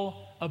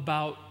all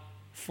about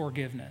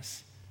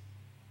forgiveness.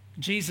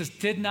 Jesus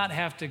did not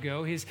have to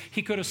go.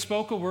 He could have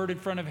spoke a word in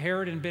front of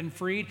Herod and been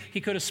freed. He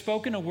could have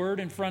spoken a word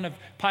in front of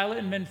Pilate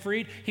and been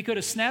freed. He could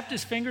have snapped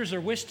his fingers or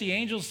wished the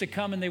angels to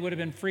come and they would have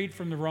been freed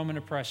from the Roman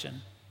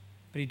oppression.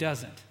 But he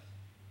doesn't.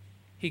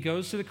 He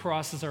goes to the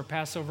cross as our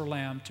Passover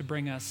lamb to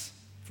bring us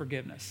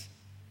forgiveness.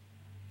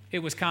 It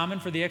was common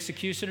for the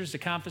executioners to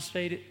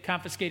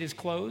confiscate his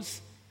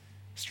clothes,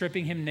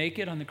 stripping him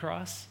naked on the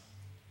cross.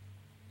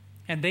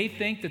 And they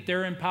think that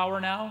they're in power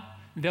now.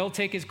 They'll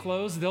take his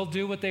clothes. They'll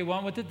do what they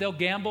want with it. They'll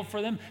gamble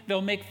for them. They'll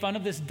make fun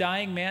of this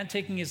dying man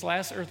taking his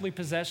last earthly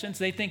possessions.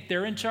 They think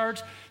they're in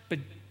charge, but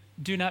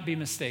do not be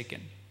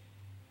mistaken.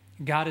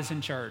 God is in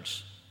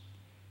charge.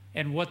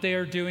 And what they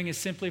are doing is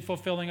simply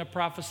fulfilling a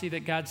prophecy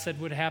that God said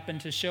would happen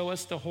to show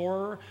us the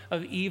horror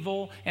of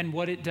evil and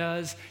what it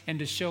does, and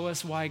to show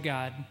us why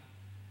God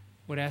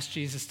would ask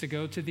Jesus to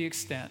go to the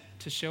extent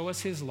to show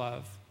us his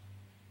love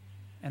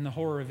and the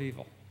horror of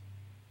evil.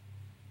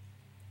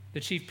 The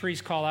chief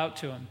priests call out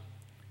to him,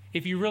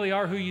 if you really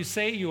are who you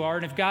say you are,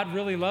 and if God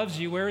really loves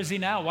you, where is he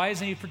now? Why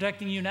isn't he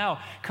protecting you now?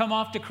 Come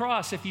off the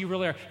cross if you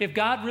really are. If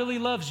God really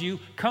loves you,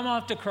 come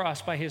off the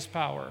cross by his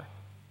power.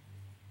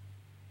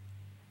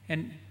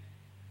 And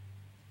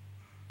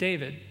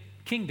David,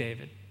 King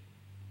David,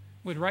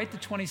 would write the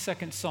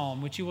 22nd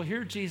Psalm, which you will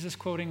hear Jesus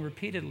quoting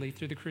repeatedly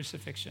through the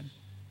crucifixion.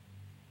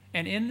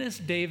 And in this,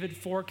 David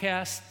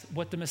forecasts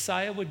what the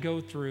Messiah would go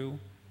through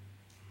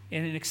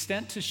in an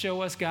extent to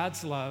show us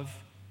God's love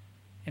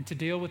and to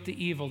deal with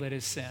the evil that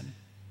is sin.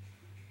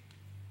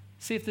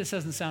 See if this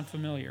doesn't sound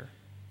familiar.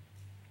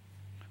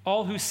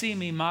 All who see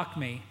me mock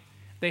me.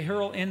 They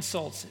hurl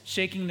insults,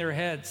 shaking their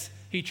heads.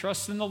 He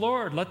trusts in the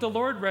Lord. Let the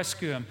Lord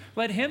rescue him.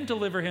 Let him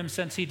deliver him,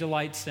 since he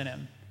delights in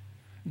him.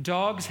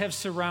 Dogs have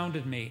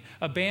surrounded me.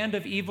 A band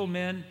of evil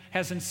men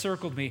has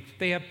encircled me.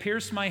 They have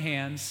pierced my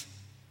hands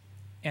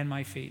and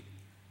my feet.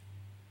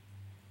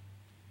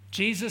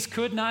 Jesus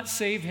could not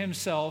save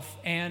himself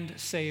and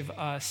save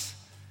us,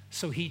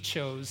 so he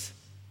chose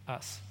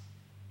us.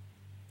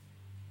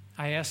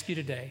 I ask you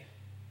today,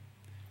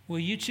 will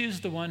you choose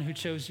the one who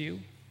chose you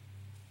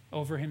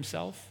over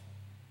himself?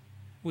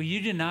 Will you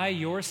deny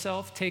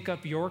yourself, take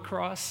up your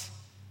cross,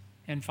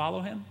 and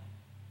follow him?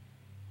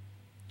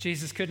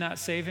 Jesus could not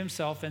save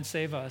himself and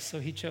save us, so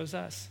he chose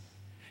us.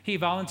 He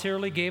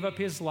voluntarily gave up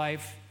his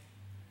life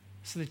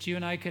so that you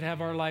and I could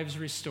have our lives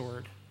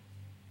restored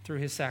through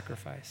his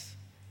sacrifice.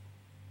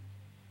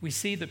 We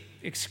see the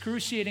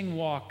excruciating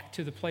walk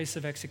to the place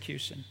of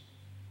execution.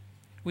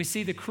 We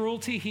see the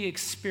cruelty he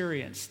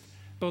experienced,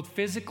 both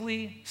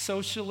physically,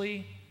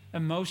 socially,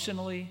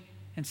 emotionally,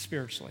 and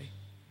spiritually.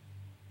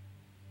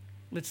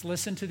 Let's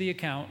listen to the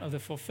account of the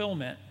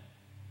fulfillment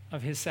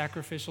of his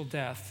sacrificial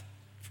death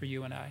for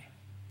you and I.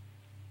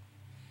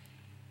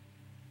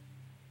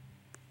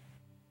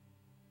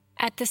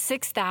 At the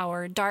 6th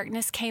hour,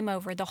 darkness came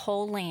over the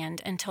whole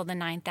land until the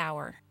 9th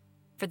hour,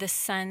 for the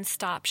sun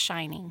stopped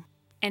shining.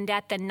 And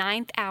at the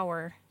 9th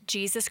hour,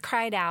 Jesus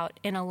cried out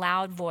in a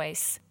loud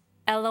voice,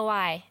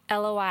 Eloi,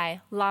 Eloi,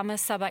 lama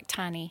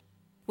sabachthani,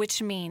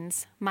 which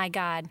means, my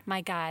God,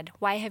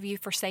 why have you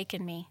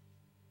forsaken me?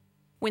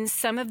 When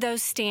some of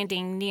those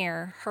standing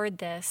near heard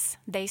this,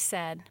 they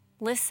said,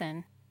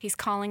 listen, he's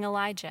calling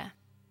Elijah.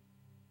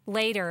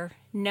 Later,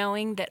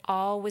 knowing that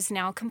all was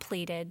now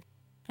completed,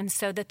 and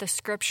so that the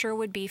scripture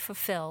would be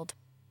fulfilled,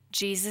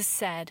 Jesus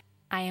said,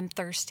 I am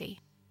thirsty.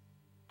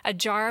 A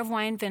jar of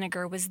wine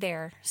vinegar was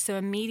there, so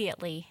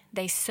immediately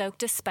they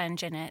soaked a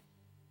sponge in it,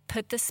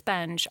 put the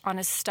sponge on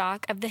a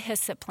stalk of the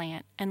hyssop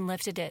plant, and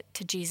lifted it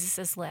to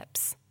Jesus'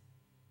 lips.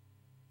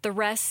 The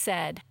rest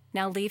said,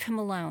 now leave him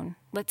alone.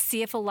 Let's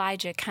see if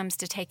Elijah comes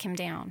to take him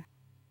down.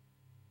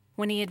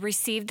 When he had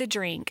received the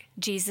drink,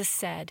 Jesus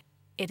said,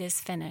 it is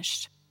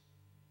finished.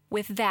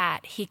 With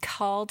that, he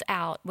called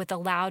out with a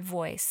loud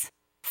voice,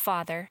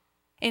 Father,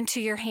 into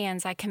your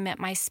hands I commit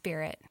my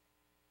spirit.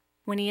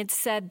 When he had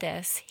said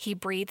this, he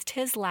breathed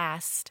his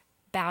last,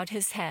 bowed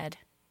his head,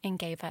 and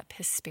gave up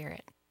his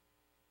spirit.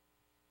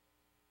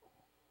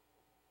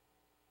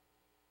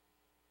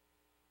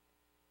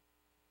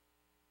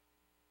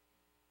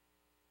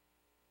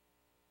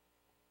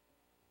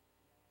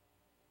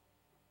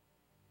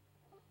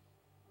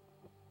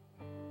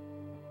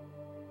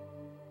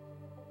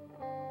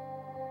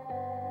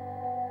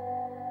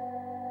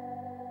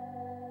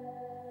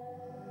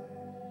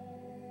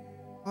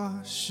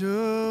 Wash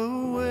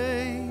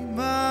away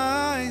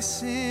my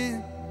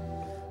sin,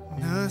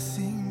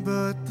 nothing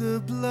but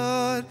the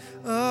blood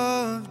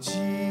of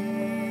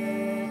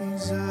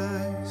Jesus.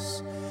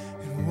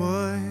 And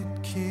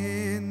what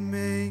can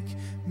make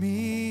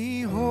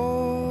me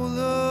whole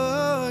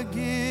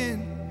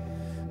again?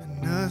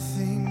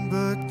 Nothing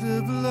but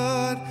the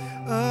blood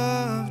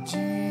of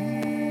Jesus.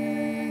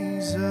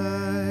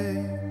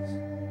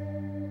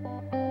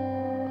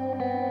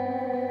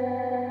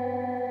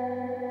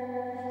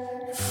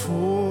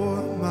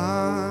 For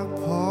my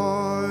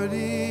part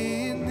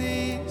in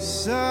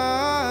this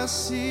I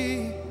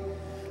see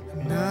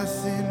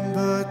nothing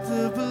but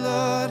the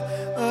blood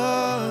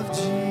of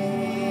Jesus.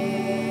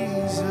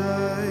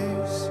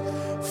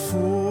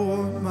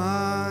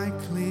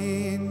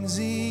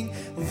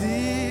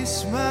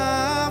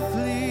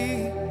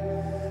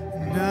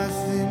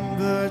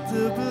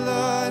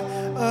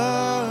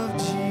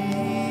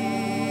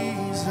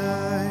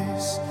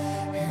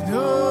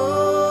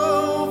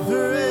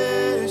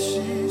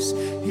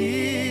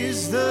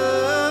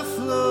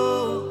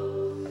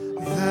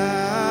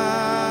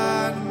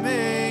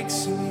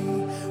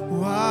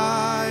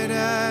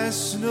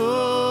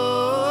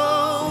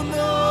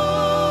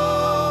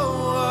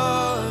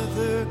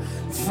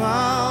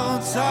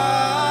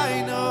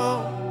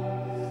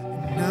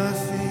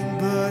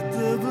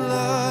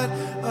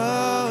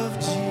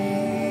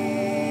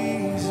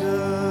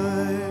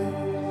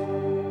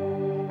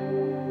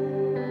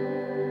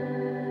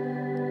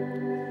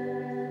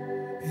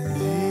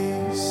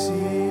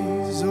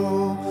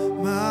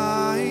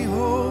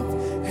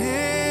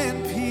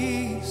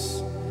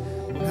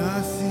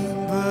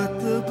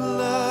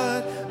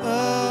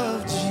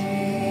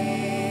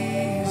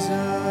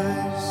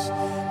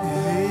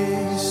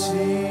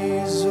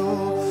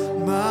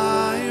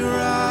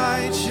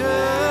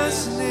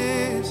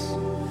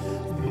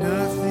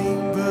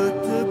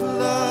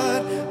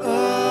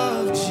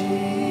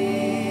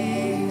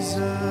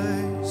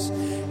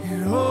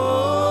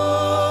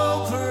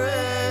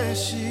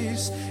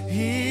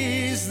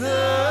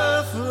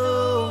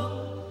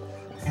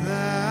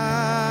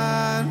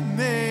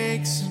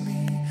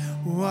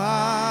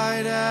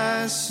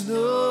 past, no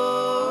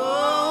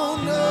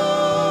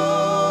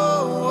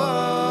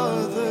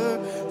other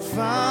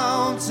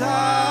fount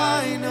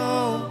I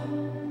know.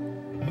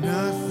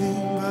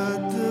 Nothing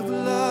but the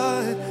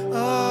blood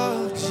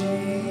of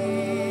Jesus.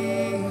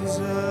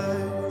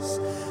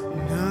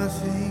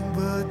 Nothing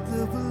but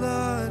the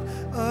blood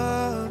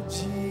of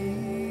Jesus.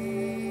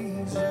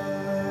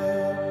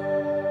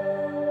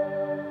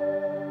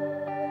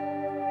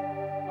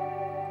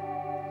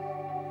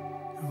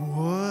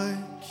 What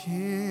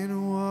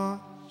can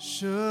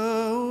wash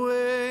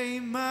away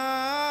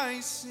my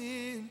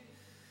sin?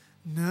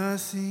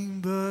 Nothing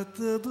but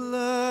the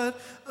blood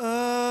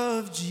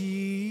of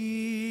Jesus.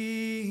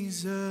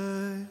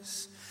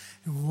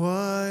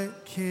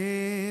 What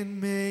can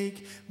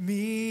make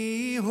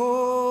me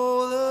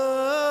whole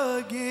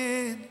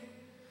again?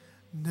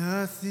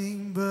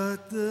 Nothing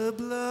but the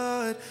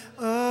blood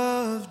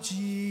of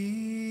Jesus.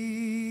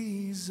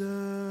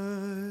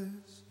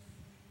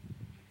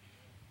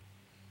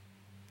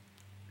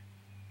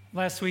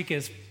 Last week,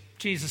 as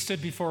Jesus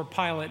stood before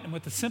Pilate, and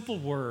with a simple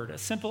word, a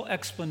simple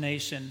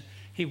explanation,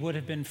 he would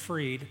have been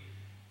freed.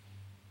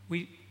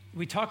 We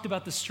talked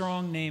about the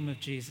strong name of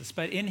Jesus,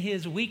 but in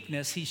his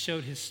weakness, he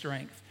showed his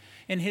strength.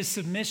 In his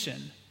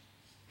submission,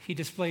 he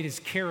displayed his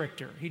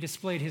character. He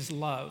displayed his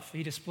love.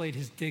 He displayed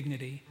his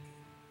dignity.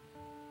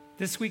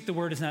 This week, the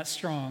word is not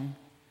strong.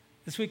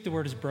 This week, the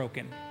word is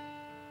broken.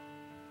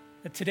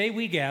 That today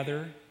we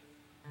gather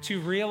to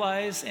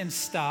realize and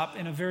stop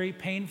in a very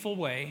painful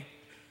way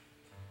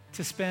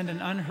to spend an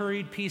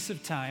unhurried piece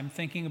of time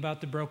thinking about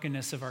the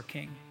brokenness of our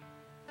King,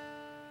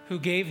 who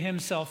gave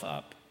himself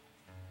up,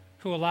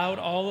 who allowed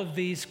all of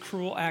these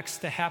cruel acts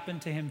to happen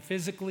to him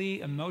physically,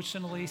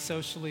 emotionally,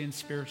 socially, and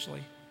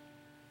spiritually,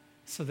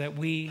 so that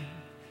we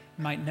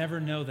might never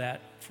know that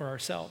for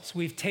ourselves.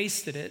 We've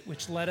tasted it,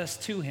 which led us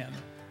to him,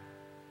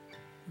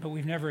 but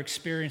we've never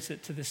experienced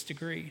it to this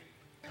degree.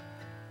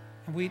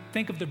 And we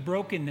think of the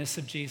brokenness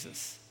of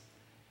Jesus.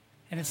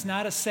 And it's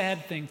not a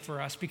sad thing for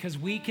us, because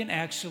we can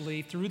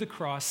actually, through the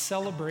cross,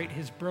 celebrate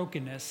his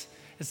brokenness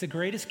as the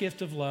greatest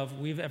gift of love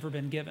we've ever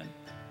been given,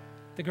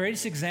 the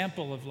greatest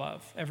example of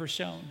love ever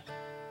shown.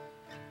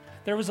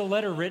 There was a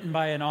letter written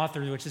by an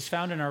author, which is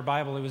found in our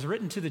Bible. It was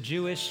written to the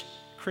Jewish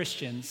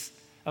Christians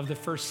of the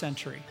first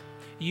century.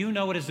 You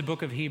know it as the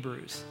book of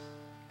Hebrews.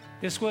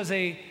 This was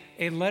a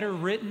letter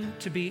written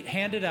to be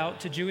handed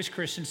out to Jewish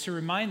Christians to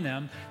remind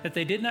them that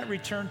they did not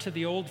return to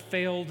the old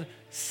failed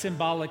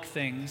symbolic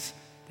things,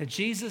 that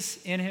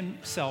Jesus in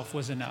himself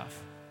was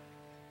enough.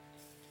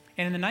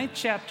 And in the 9th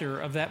chapter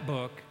of that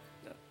book,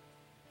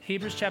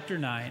 Hebrews chapter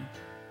 9,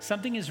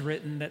 something is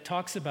written that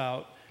talks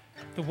about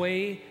the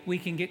way we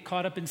can get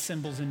caught up in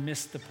symbols and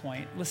miss the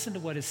point. Listen to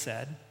what is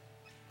said.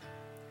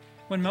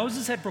 When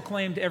Moses had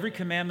proclaimed every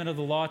commandment of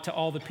the law to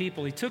all the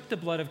people, he took the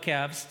blood of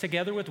calves,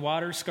 together with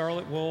water,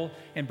 scarlet wool,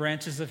 and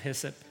branches of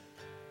hyssop,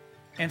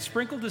 and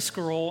sprinkled the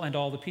scroll and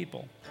all the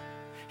people.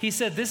 He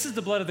said, "This is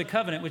the blood of the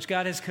covenant which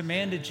God has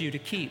commanded you to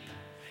keep."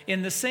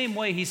 In the same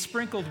way, he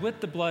sprinkled with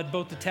the blood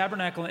both the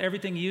tabernacle and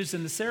everything used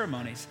in the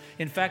ceremonies.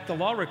 In fact, the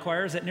law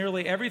requires that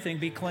nearly everything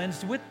be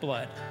cleansed with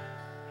blood.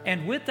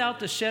 And without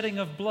the shedding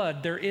of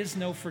blood, there is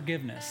no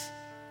forgiveness.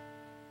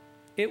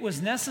 It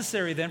was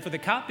necessary then for the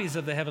copies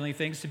of the heavenly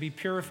things to be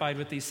purified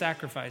with these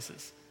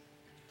sacrifices,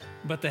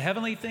 but the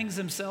heavenly things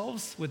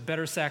themselves with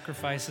better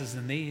sacrifices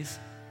than these.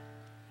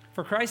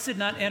 For Christ did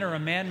not enter a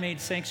man-made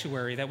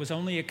sanctuary that was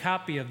only a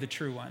copy of the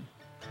true one.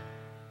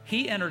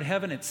 He entered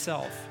heaven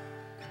itself,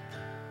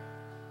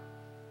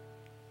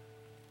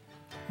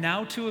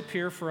 now to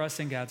appear for us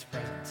in God's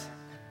presence.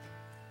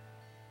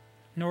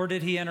 Nor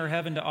did he enter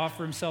heaven to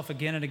offer himself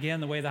again and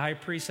again the way the high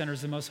priest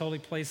enters the most holy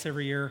place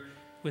every year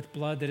with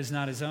blood that is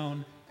not his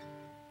own.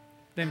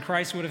 Then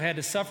Christ would have had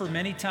to suffer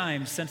many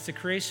times since the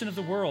creation of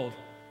the world.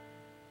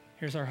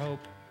 Here's our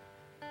hope.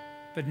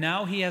 But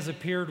now he has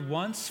appeared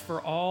once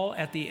for all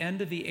at the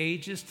end of the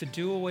ages to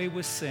do away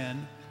with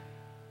sin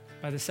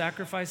by the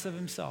sacrifice of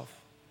himself.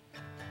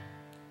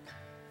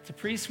 The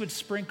priest would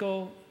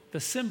sprinkle the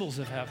symbols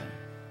of heaven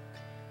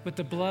with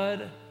the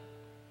blood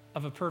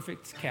of a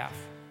perfect calf.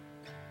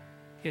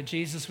 Yet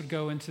Jesus would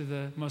go into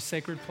the most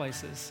sacred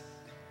places,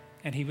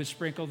 and he would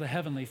sprinkle the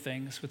heavenly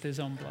things with his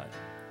own blood.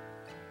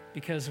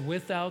 Because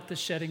without the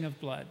shedding of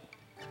blood,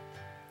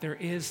 there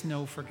is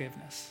no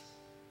forgiveness.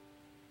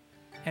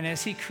 And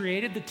as he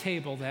created the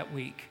table that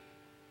week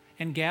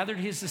and gathered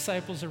his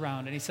disciples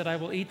around, and he said, "I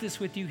will eat this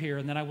with you here,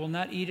 and then I will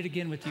not eat it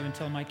again with you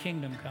until my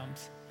kingdom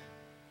comes."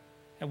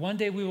 And one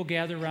day we will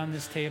gather around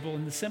this table,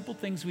 and the simple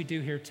things we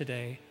do here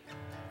today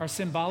are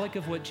symbolic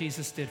of what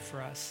Jesus did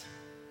for us.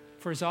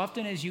 For as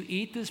often as you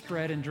eat this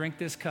bread and drink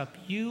this cup,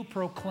 you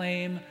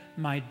proclaim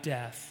my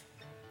death.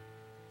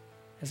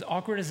 As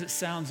awkward as it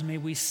sounds, may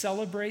we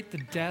celebrate the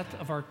death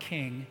of our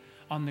King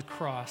on the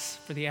cross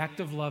for the act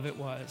of love it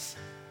was.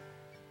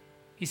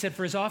 He said,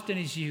 "For as often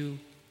as you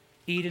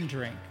eat and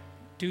drink,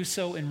 do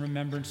so in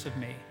remembrance of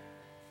me."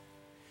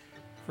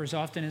 For as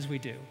often as we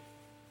do,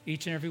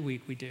 each and every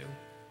week we do,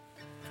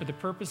 for the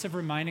purpose of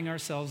reminding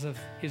ourselves of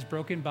his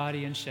broken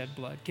body and shed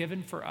blood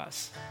given for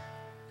us,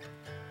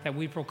 that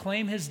we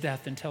proclaim his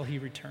death until he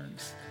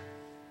returns.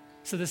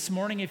 So this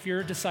morning, if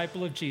you're a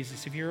disciple of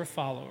Jesus, if you're a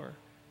follower,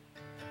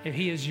 if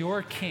he is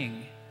your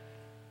king,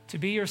 to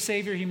be your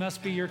Savior, he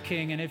must be your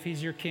king, and if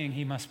he's your king,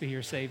 he must be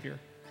your Savior.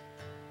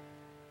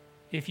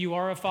 If you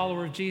are a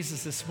follower of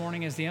Jesus this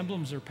morning, as the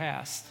emblems are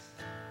passed,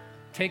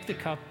 take the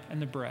cup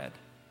and the bread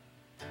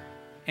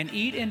and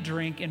eat and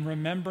drink in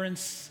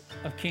remembrance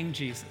of King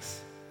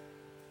Jesus,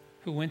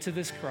 who went to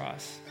this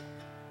cross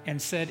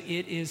and said,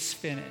 "It is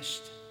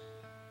finished,"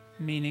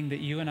 meaning that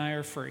you and I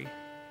are free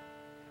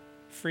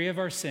of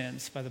our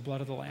sins by the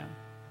blood of the Lamb.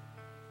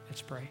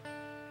 Let's pray.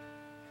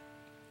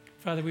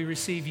 Father, we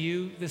receive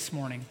you this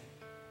morning.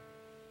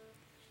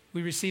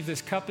 We receive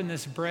this cup and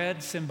this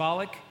bread,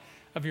 symbolic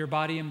of your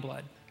body and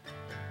blood.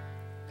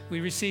 We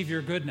receive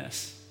your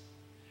goodness.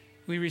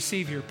 We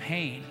receive your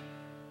pain.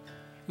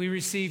 We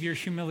receive your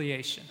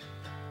humiliation.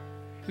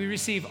 We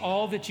receive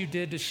all that you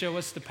did to show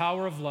us the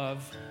power of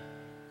love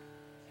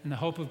and the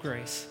hope of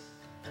grace.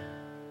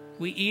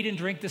 We eat and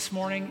drink this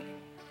morning,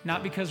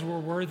 not because we're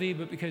worthy,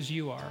 but because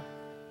you are.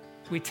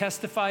 We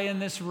testify in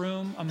this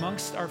room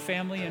amongst our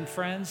family and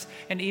friends,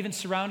 and even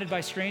surrounded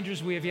by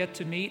strangers we have yet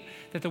to meet,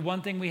 that the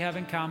one thing we have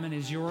in common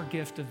is your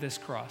gift of this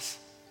cross.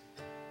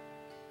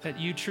 That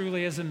you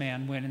truly as a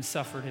man went and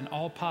suffered in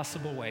all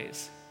possible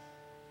ways,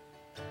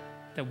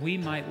 that we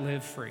might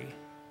live free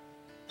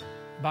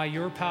by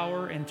your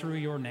power and through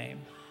your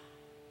name.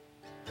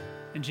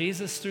 And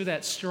Jesus, through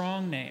that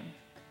strong name,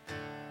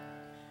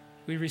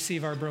 we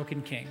receive our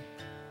broken King.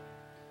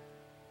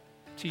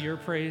 To your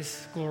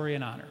praise, glory,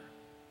 and honor.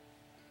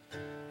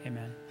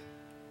 Amen.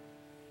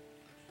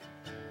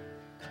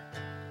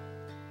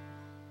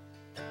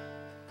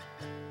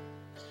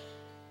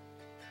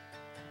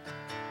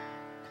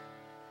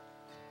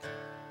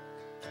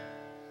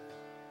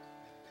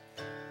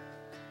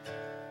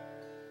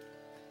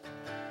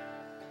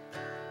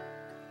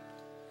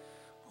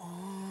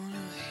 On a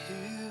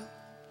hill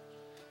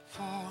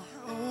far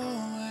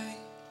away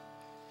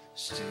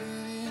stood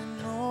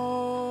an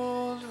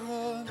old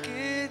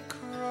rugged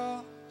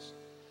cross,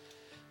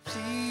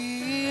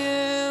 the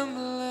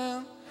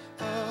emblem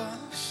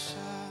of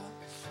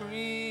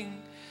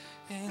suffering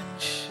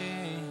and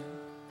shame.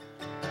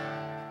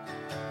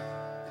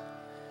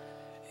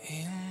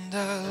 And I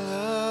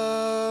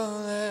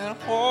love that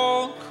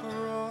old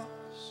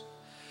cross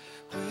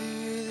where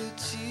the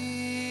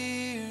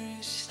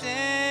dearest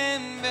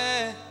and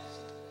best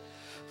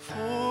for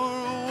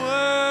a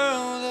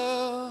world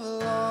of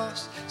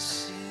lost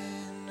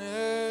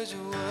sinners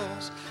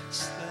was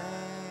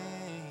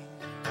slain.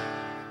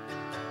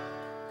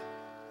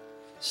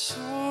 So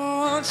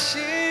I'll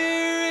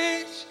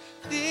cherish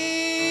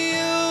the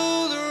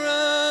old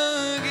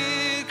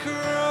rugged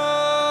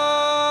cross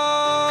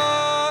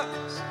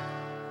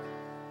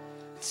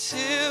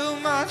till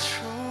my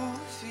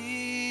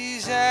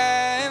trophies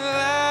at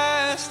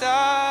last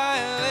I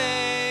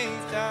lay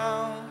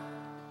down.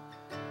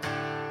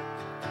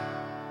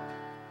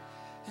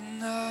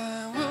 And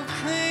I will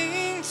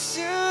cling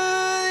to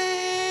the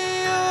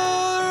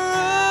old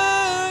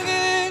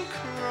rugged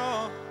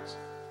cross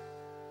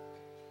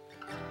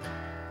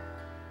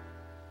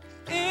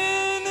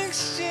in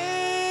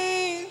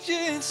exchange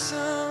it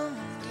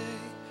someday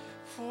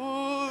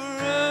for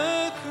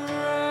a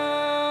crown.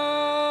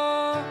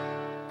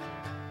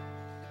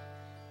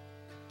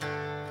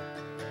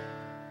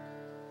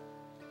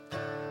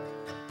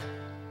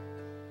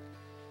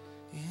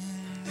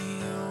 In the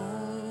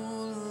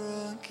old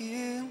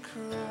rugged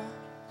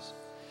cross,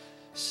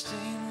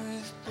 stained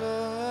with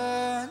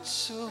blood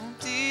so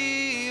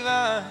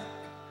divine,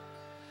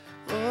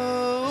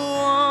 oh,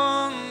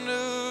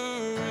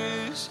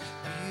 wondrous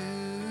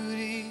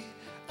beauty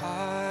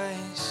I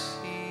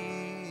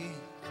see.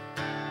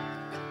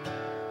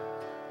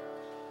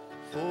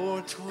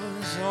 For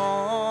 'twas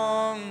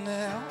on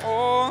that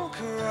old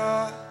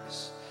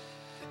cross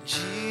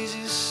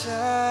Jesus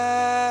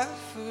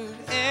suffered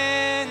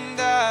and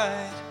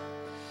died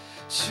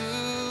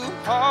to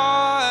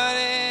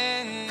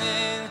pardon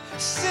and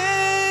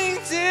sanctify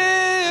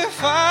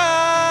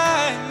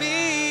me.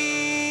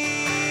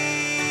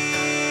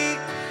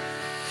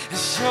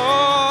 So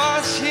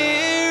I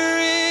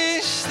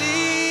cherish the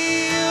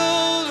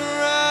old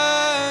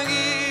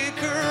rugged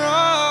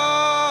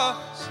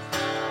cross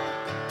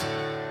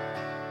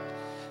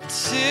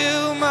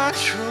till my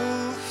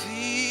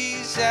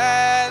trophies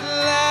at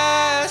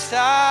last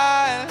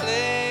I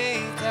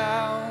lay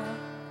down.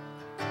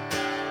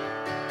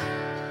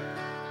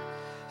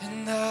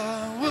 And I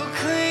will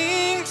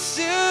cling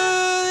to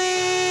the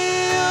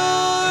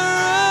old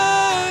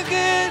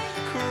rugged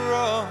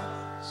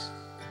cross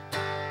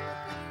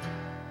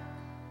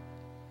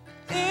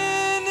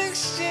in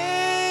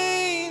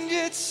exchange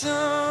it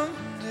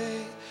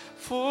someday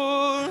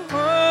for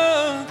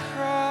a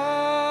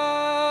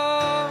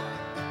crown.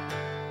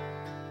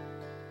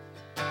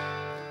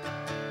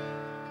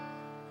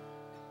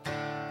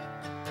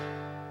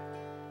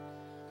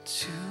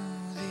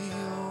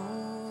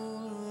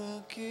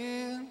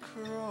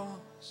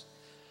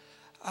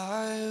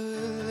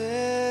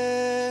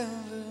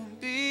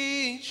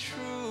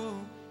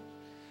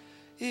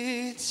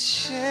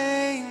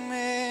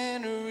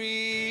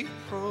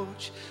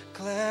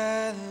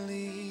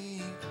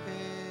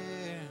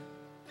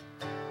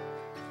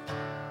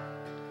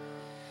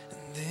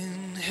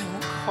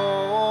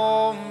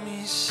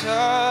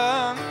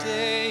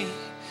 someday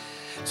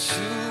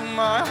to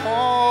my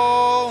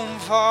home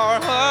far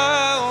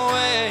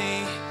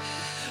away,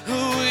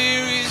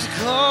 where is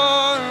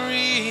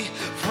glory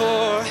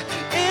forever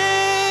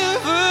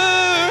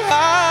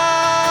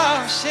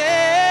I'll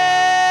share.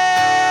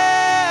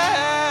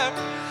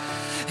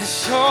 And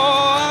so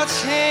I'll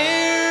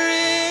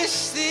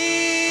cherish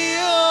the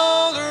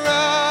old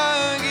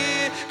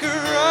rugged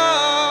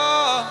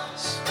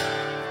cross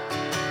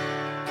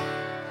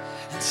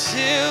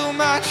until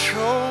my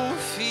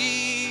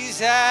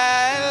trophies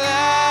at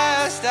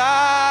last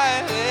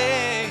I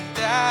lay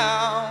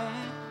down.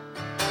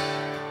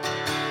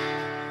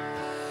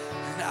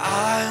 And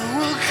I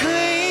will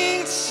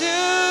cling to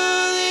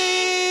the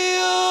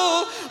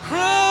old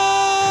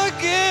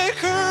rugged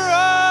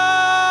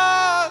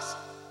cross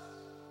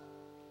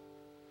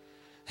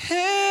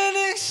and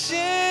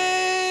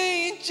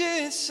exchange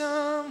it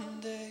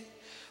someday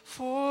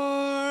for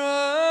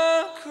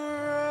a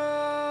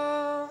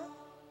crown.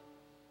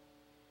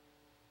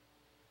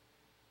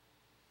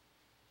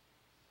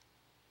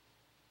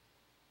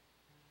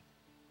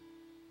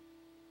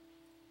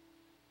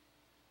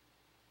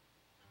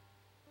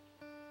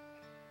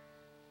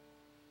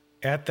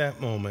 At that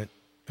moment,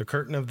 the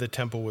curtain of the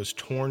temple was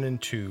torn in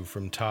two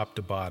from top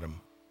to bottom.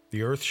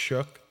 The earth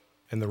shook,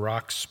 and the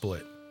rocks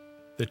split.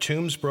 The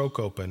tombs broke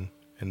open,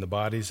 and the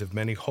bodies of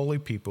many holy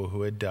people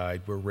who had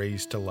died were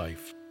raised to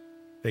life.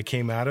 They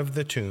came out of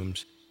the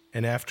tombs,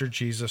 and after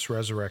Jesus'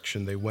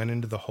 resurrection, they went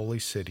into the holy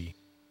city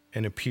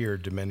and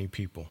appeared to many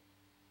people.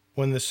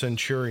 When the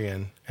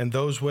centurion and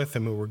those with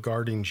him who were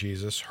guarding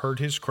Jesus heard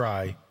his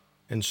cry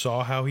and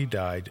saw how he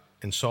died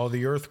and saw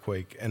the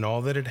earthquake and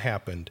all that had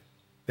happened,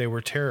 they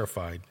were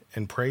terrified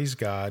and praised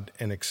God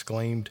and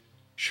exclaimed,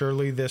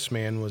 "Surely this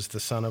man was the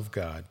Son of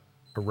God,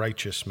 a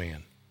righteous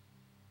man."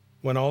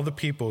 When all the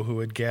people who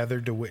had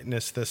gathered to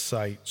witness this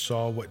sight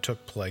saw what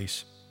took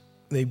place,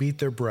 they beat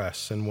their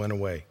breasts and went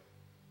away.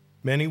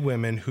 Many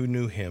women who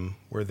knew him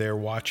were there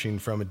watching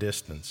from a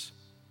distance.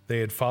 They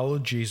had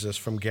followed Jesus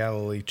from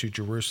Galilee to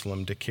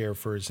Jerusalem to care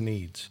for his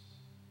needs.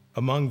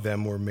 Among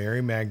them were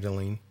Mary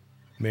Magdalene,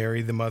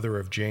 Mary the mother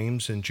of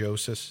James and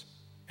Joseph,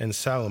 and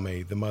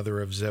Salome, the mother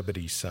of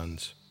Zebedee's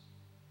sons.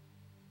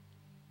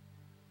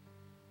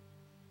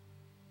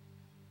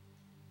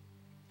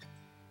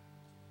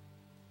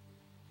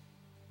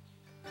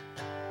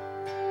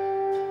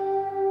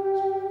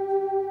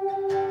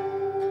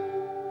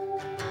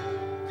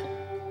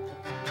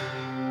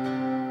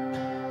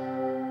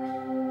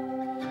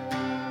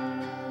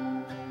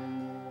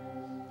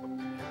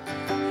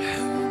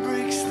 Who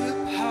breaks the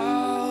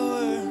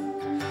power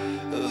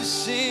of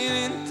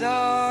sin and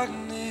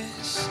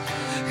darkness?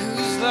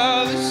 Whose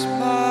love is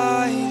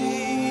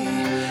mighty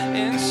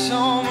and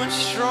so much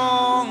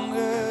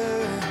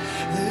stronger?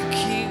 The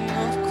King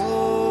of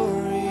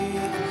glory,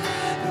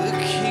 the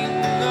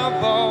King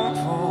above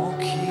all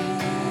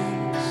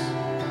kings.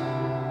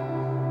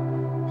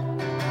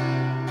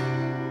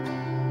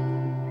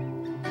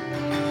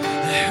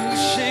 Who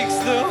shakes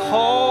the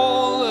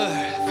whole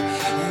earth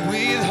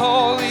with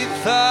holy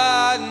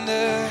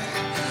thunder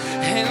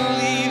and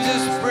leaves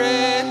us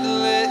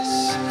breathless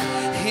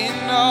in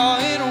awe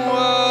and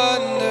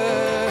wonder.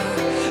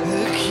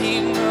 The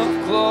King of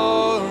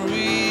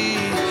glory,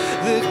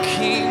 the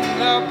King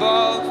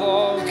above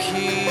all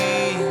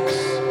kings.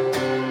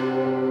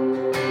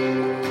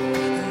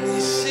 And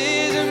this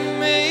is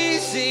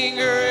amazing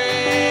grace.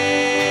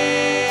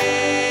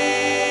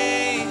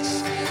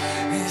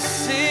 This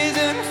is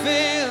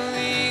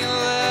unfailing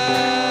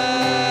love.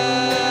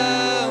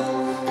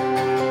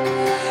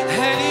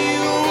 And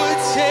you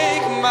would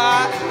take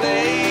my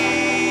place,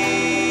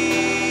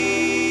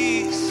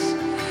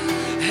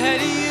 and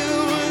you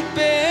would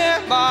bear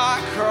my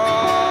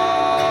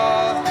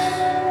cross.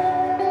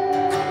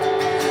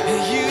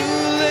 And you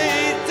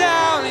laid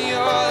down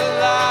your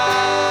life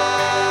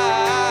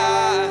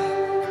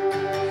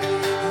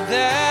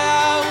that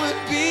I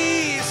would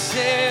be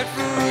set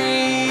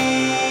free.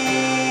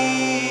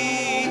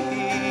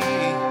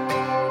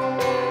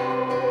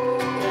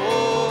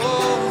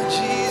 Oh,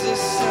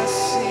 Jesus, I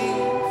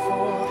sing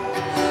for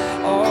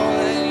all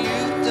that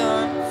you've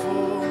done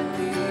for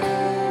me.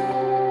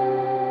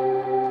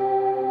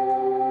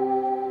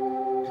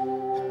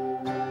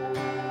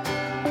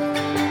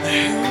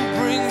 Who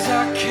brings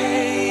our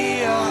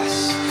chaos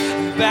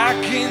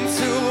back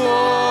into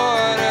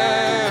order?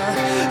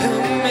 Who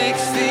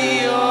makes the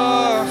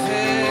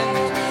orphan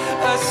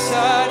a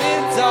son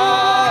and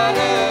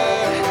daughter?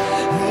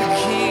 The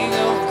King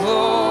of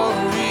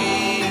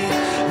glory,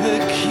 the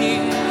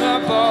King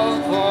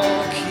above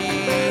all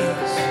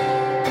kings.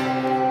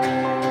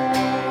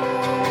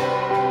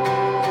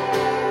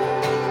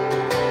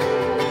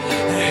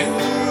 Who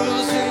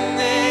rules the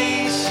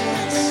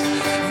nations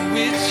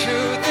with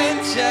truth and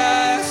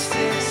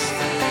justice,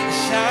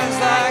 shines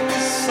like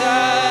the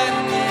sun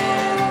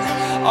in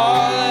all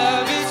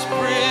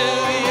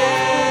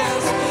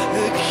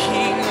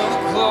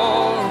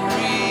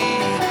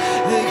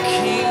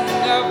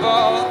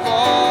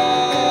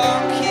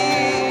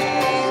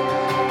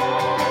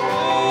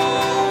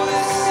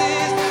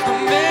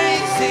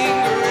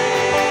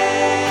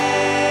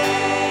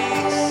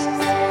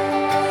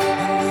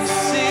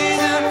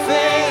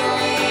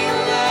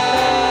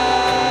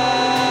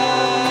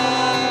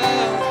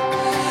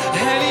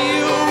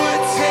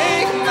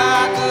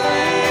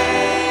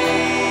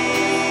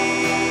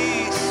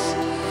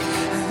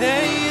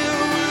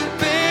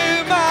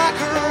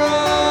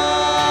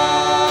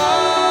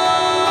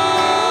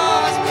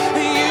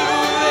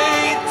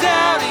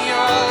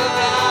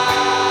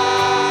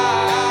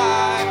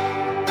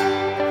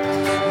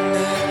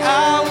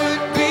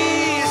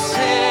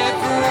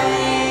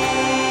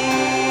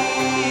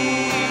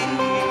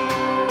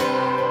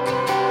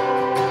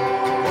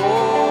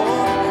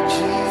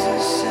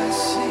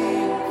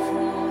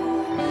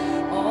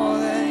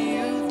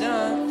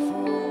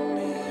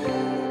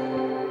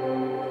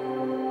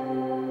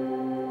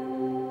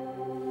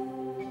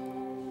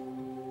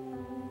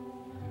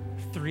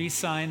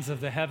signs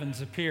of the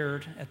heavens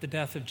appeared at the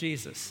death of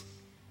Jesus.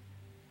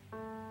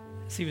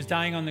 As he was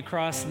dying on the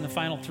cross in the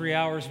final 3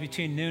 hours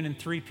between noon and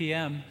 3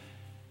 p.m.,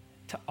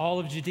 all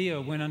of Judea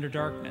went under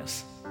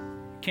darkness.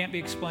 It can't be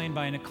explained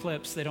by an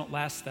eclipse. They don't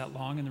last that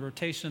long in the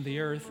rotation of the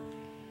earth.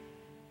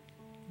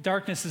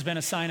 Darkness has been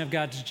a sign of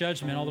God's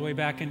judgment all the way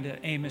back into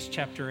Amos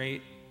chapter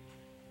 8.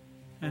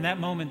 And in that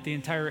moment, the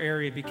entire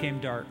area became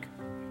dark,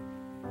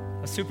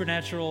 a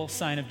supernatural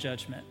sign of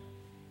judgment.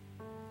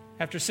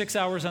 After 6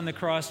 hours on the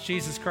cross,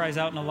 Jesus cries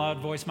out in a loud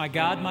voice, my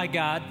God,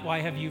 why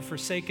have you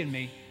forsaken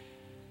me?"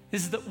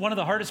 This is one of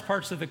the hardest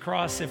parts of the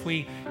cross. If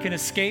we can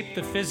escape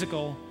the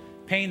physical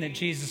pain that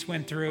Jesus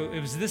went through,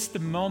 it was this the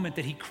moment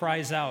that he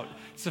cries out.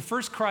 It's the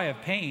first cry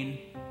of pain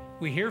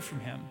we hear from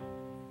him.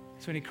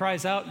 So when he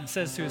cries out and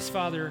says to his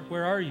Father,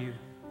 "Where are you?"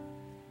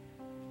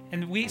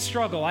 And we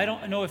struggle. I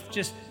don't know if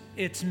just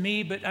it's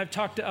me, but I've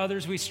talked to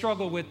others. We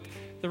struggle with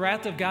the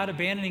wrath of God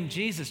abandoning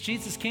Jesus.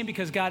 Jesus came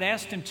because God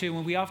asked him to,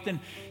 and we often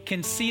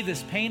can see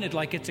this painted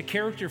like it's a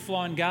character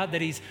flaw in God,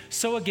 that he's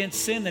so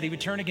against sin that he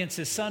would turn against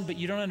his son, but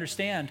you don't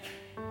understand.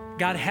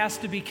 God has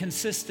to be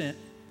consistent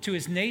to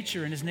his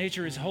nature, and his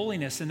nature is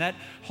holiness, and that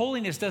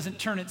holiness doesn't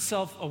turn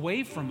itself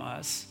away from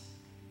us.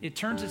 It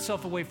turns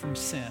itself away from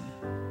sin.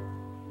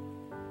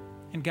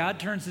 And God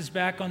turns his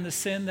back on the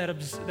sin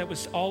that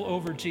was all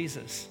over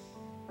Jesus.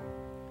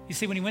 You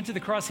see, when he went to the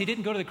cross, he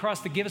didn't go to the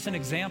cross to give us an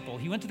example.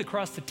 He went to the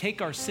cross to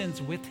take our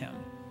sins with him.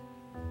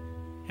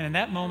 And in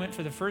that moment,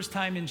 for the first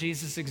time in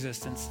Jesus'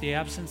 existence, the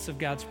absence of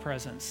God's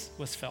presence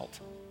was felt.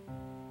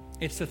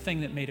 It's the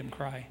thing that made him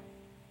cry.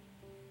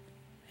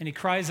 And he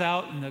cries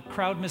out, and the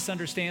crowd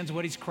misunderstands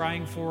what he's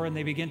crying for, and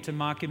they begin to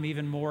mock him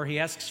even more. He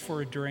asks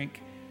for a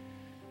drink,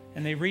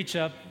 and they reach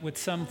up with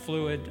some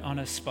fluid on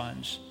a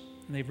sponge,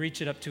 and they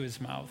reach it up to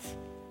his mouth.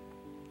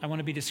 I want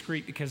to be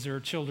discreet because there are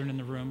children in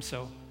the room,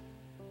 so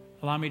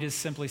allow me to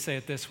simply say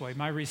it this way.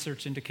 My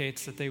research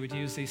indicates that they would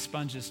use these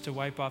sponges to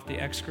wipe off the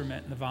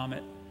excrement and the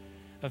vomit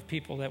of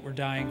people that were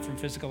dying from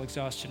physical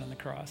exhaustion on the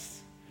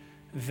cross.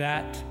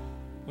 That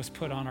was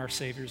put on our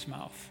Savior's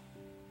mouth.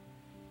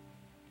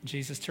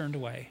 Jesus turned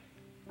away,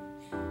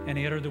 and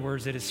he uttered the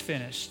words, "It is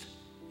finished."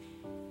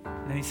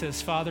 And then he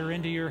says, "Father,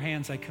 into your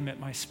hands I commit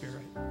my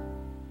spirit."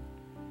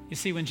 You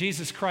see, when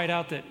Jesus cried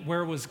out that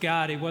where was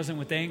God, it wasn't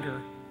with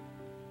anger.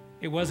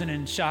 It wasn't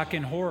in shock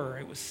and horror.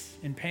 It was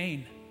in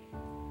pain.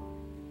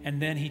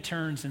 And then he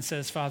turns and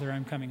says, "Father,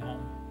 I'm coming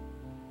home."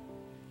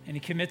 And he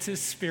commits his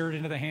spirit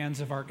into the hands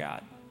of our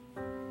God.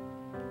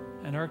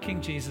 And our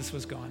King Jesus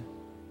was gone.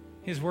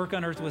 His work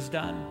on earth was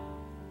done.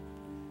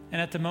 And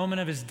at the moment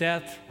of his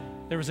death,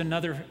 there was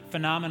another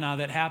phenomena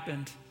that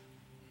happened.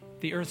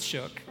 The earth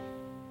shook,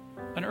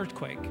 an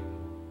earthquake.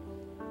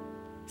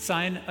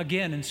 Sign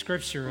again in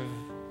Scripture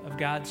of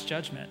God's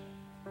judgment.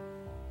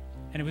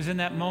 And it was in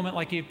that moment,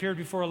 like he appeared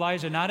before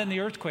Elijah, not in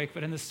the earthquake,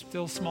 but in the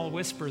still small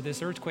whisper,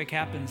 this earthquake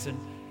happens and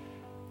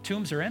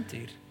tombs are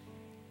emptied.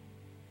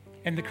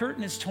 And the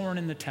curtain is torn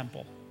in the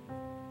temple.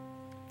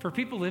 For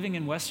people living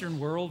in Western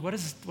world, what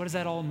does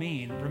that all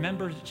mean?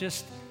 Remember,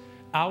 just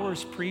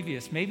hours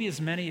previous, maybe as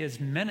many as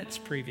minutes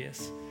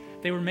previous,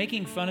 they were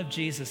making fun of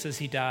Jesus as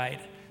he died,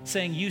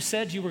 saying, "You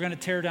said you were going to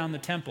tear down the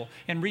temple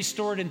and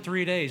restore it in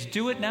 3 days.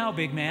 Do it now,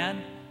 big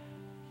man."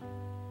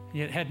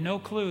 Yet had no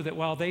clue that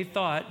while they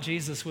thought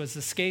Jesus was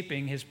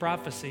escaping his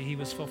prophecy, he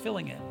was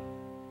fulfilling it.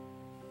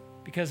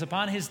 Because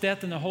upon his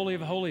death in the Holy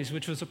of Holies,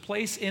 which was a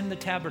place in the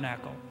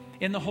tabernacle,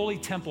 in the holy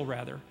temple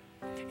rather,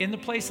 in the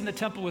place in the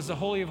temple was the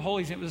Holy of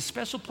Holies. It was a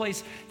special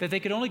place that they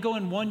could only go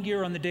in 1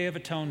 year on the Day of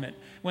Atonement,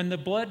 when the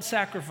blood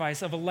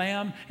sacrifice of a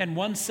lamb and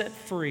one set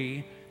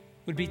free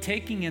would be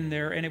taken in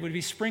there, and it would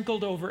be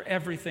sprinkled over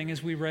everything,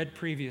 as we read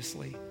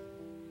previously.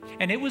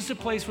 And it was the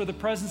place where the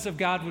presence of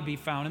God would be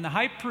found. And the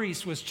high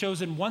priest was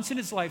chosen once in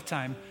his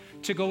lifetime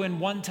to go in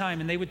one time,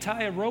 and they would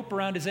tie a rope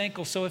around his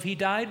ankle, so if he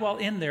died while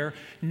in there,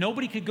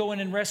 nobody could go in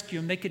and rescue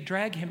him. They could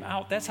drag him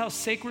out. That's how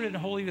sacred and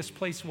holy this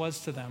place was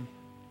to them.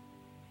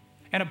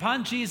 And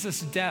upon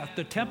Jesus' death,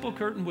 the temple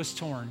curtain was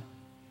torn.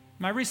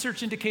 My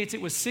research indicates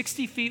it was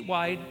 60 feet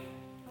wide,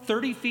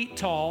 30 feet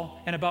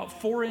tall, and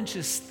about 4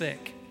 inches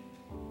thick.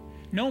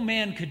 No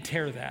man could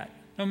tear that.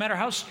 No matter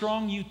how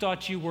strong you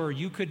thought you were,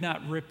 you could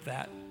not rip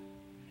that.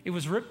 It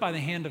was ripped by the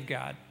hand of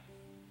God.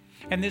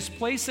 And this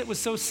place that was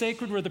so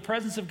sacred, where the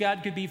presence of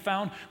God could be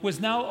found, was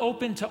now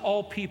open to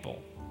all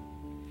people.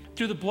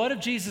 Through the blood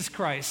of Jesus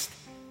Christ,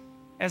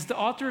 as the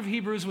author of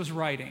Hebrews was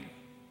writing,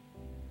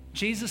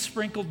 Jesus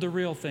sprinkled the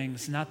real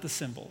things, not the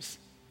symbols.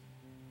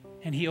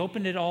 And he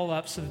opened it all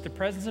up so that the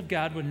presence of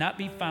God would not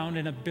be found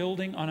in a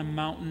building on a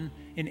mountain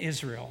in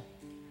Israel.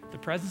 The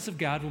presence of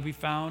God will be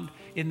found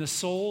in the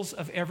souls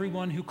of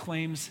everyone who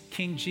claims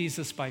King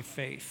Jesus by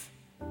faith.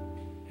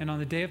 And on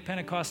the day of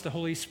Pentecost, the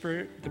Holy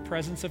Spirit, the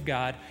presence of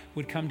God,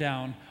 would come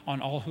down on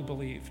all who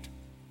believed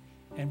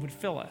and would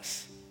fill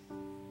us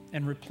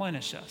and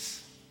replenish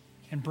us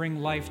and bring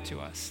life to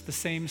us. The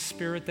same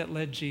Spirit that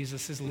led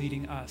Jesus is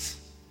leading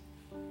us.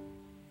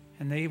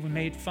 And they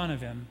made fun of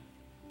him.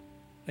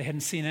 They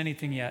hadn't seen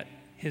anything yet.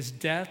 His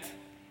death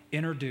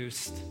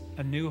introduced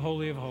a new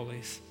Holy of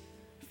Holies,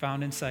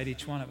 found inside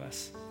each one of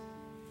us.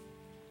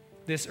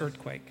 This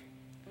earthquake.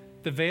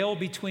 The veil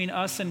between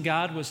us and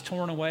God was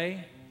torn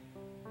away,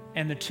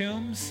 and the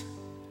tombs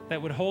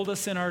that would hold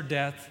us in our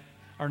death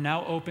are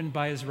now opened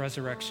by his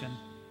resurrection.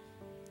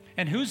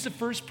 And who's the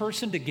first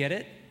person to get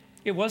it?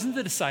 It wasn't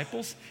the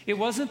disciples. It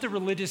wasn't the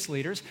religious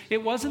leaders.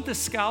 It wasn't the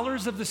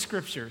scholars of the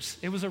scriptures.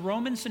 It was a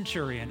Roman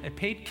centurion, a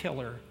paid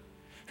killer,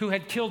 who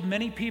had killed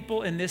many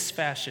people in this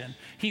fashion.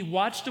 He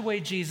watched the way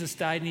Jesus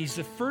died, and he's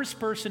the first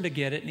person to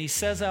get it, and he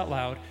says out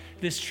loud,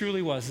 this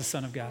truly was the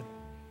Son of God.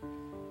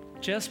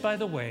 Just by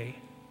the way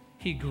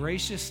he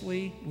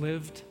graciously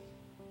lived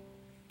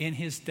in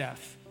his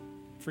death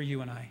for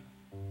you and I.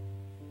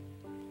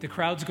 The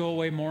crowds go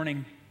away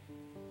mourning.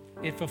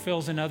 It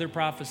fulfills another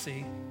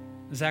prophecy,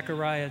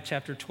 Zechariah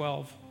chapter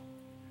 12.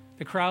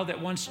 The crowd that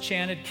once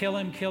chanted, kill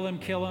him, kill him,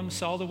 kill him,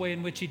 saw the way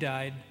in which he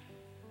died,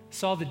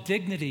 saw the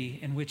dignity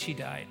in which he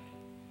died,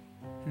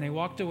 and they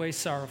walked away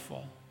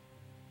sorrowful.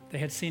 They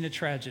had seen a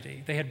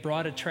tragedy. They had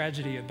brought a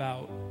tragedy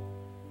about,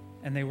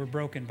 and they were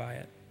broken by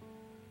it.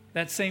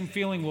 That same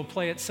feeling will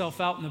play itself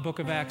out in the book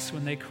of Acts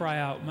when they cry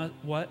out,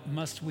 what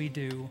must we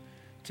do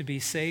to be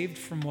saved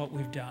from what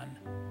we've done?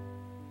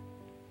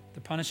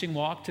 The punishing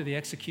walk to the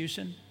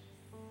execution,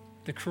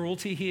 the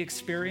cruelty he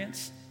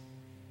experienced,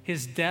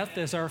 his death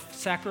as our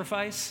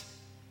sacrifice,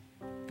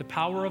 the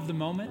power of the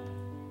moment.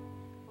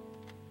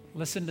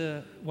 Listen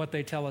to what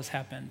they tell us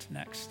happened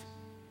next.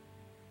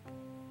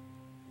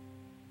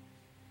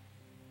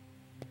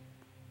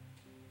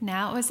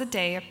 Now it was a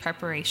day of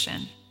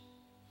preparation,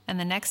 and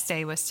the next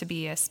day was to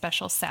be a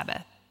special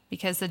Sabbath,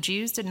 because the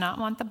Jews did not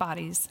want the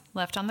bodies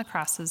left on the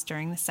crosses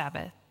during the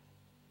Sabbath.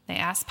 They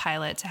asked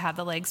Pilate to have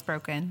the legs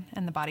broken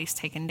and the bodies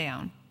taken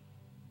down.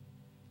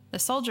 The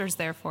soldiers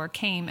therefore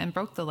came and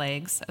broke the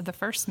legs of the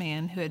first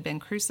man who had been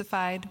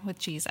crucified with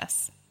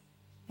Jesus,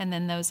 and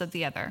then those of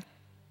the other.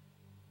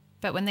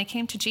 But when they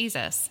came to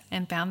Jesus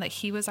and found that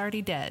he was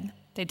already dead,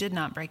 they did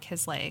not break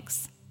his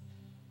legs.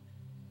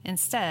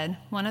 Instead,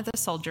 one of the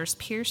soldiers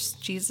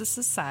pierced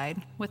Jesus'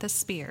 side with a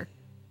spear,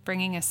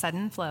 bringing a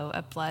sudden flow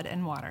of blood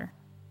and water.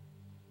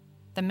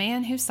 The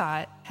man who saw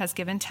it has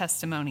given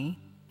testimony,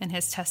 and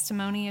his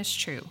testimony is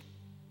true.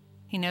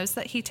 He knows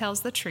that he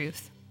tells the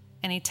truth,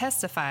 and he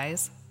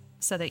testifies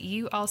so that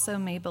you also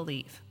may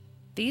believe.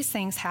 These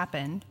things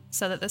happened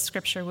so that the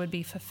scripture would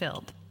be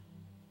fulfilled.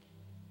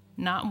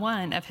 Not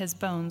one of his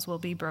bones will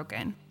be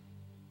broken.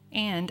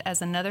 And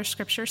as another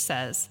scripture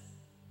says,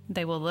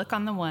 they will look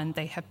on the one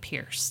they have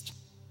pierced.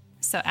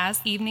 So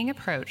as evening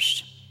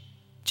approached,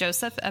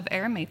 Joseph of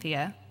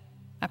Arimathea,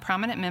 a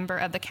prominent member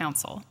of the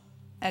council,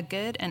 a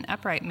good and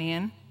upright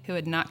man who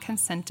had not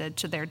consented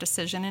to their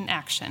decision and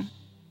action,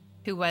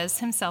 who was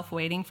himself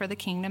waiting for the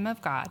kingdom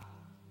of God,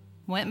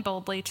 went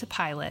boldly to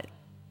Pilate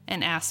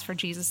and asked for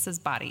Jesus'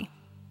 body.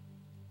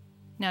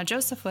 Now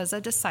Joseph was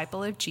a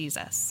disciple of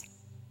Jesus,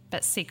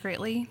 but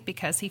secretly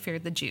because he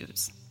feared the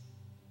Jews.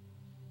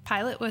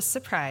 Pilate was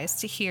surprised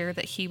to hear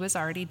that he was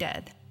already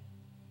dead.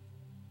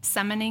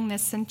 Summoning the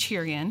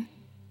centurion,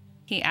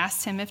 he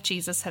asked him if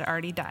Jesus had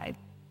already died.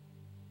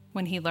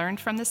 When he learned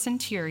from the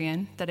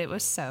centurion that it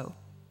was so,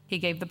 he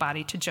gave the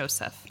body to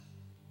Joseph.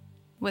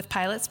 With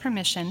Pilate's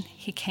permission,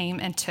 he came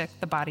and took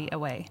the body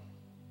away.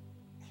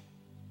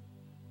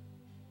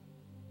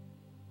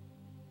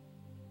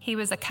 He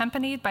was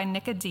accompanied by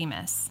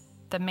Nicodemus,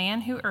 the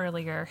man who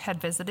earlier had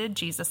visited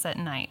Jesus at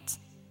night.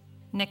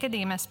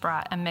 Nicodemus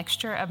brought a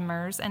mixture of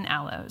myrrh and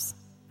aloes,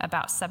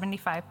 about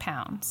 75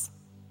 pounds.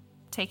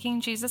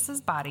 Taking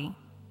Jesus' body,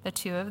 the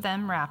two of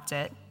them wrapped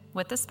it,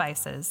 with the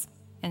spices,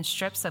 in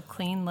strips of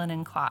clean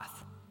linen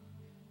cloth.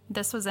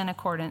 This was in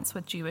accordance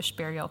with Jewish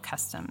burial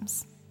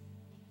customs.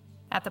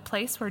 At the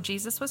place where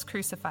Jesus was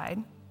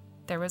crucified,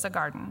 there was a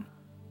garden,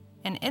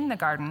 and in the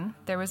garden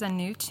there was a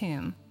new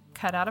tomb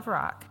cut out of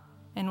rock,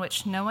 in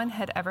which no one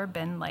had ever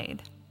been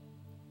laid.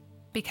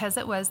 Because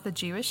it was the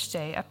Jewish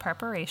day of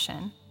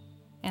preparation,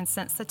 and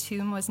since the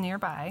tomb was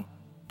nearby,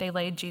 they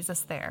laid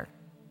Jesus there.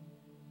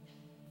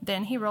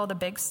 Then he rolled a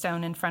big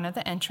stone in front of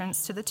the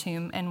entrance to the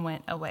tomb and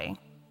went away.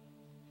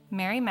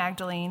 Mary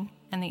Magdalene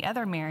and the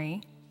other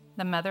Mary,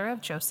 the mother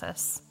of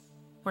Joseph,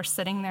 were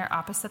sitting there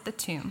opposite the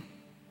tomb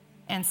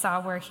and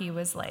saw where he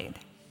was laid.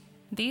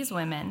 These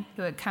women,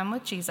 who had come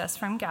with Jesus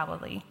from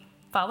Galilee,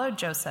 followed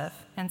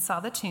Joseph and saw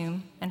the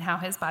tomb and how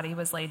his body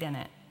was laid in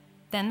it.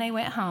 Then they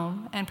went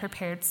home and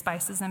prepared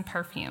spices and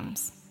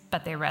perfumes,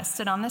 but they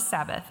rested on the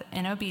Sabbath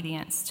in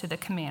obedience to the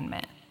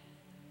commandment.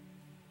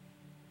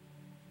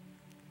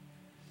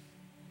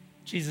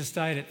 Jesus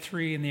died at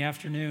 3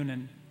 p.m,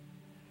 and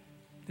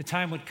the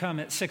time would come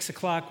at 6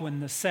 o'clock when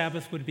the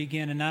Sabbath would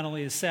begin, and not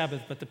only the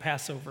Sabbath, but the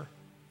Passover.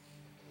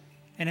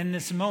 And in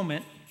this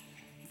moment,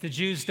 the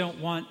Jews don't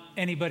want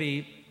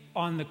anybody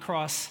on the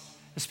cross,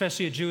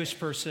 especially a Jewish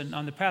person,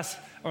 on the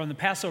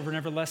Passover,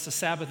 nevertheless the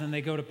Sabbath, and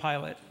they go to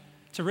Pilate.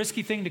 It's a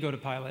risky thing to go to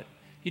Pilate.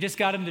 You just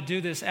got him to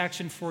do this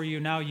action for you.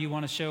 Now you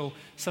want to show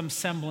some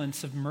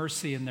semblance of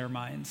mercy in their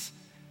minds.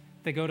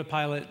 They go to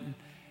Pilate, and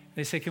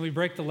they say, can we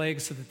break the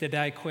legs so that they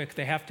die quick?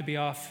 They have to be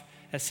off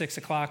at 6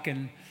 o'clock,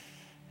 and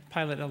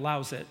Pilate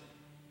allows it.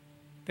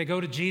 They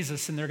go to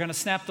Jesus, and they're going to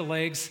snap the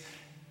legs.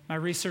 My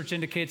research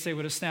indicates they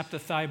would have snapped the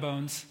thigh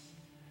bones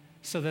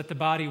so that the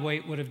body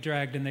weight would have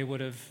dragged and they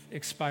would have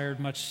expired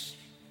much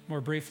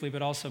more briefly,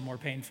 but also more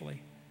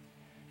painfully.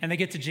 And they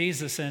get to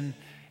Jesus, and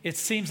it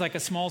seems like a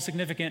small,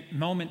 significant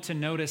moment to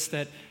notice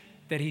that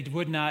he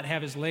would not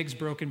have his legs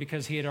broken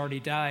because he had already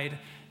died.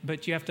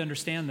 But you have to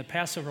understand, the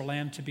Passover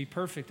lamb, to be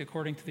perfect,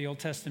 according to the Old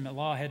Testament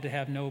law, had to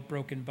have no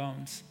broken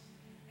bones.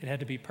 It had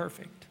to be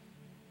perfect.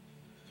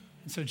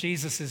 And so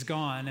Jesus is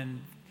gone,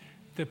 and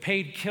the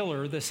paid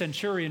killer, the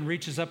centurion,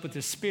 reaches up with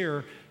his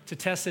spear to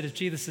test it if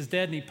Jesus is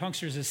dead, and he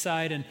punctures his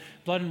side, and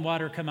blood and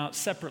water come out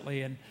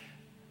separately. And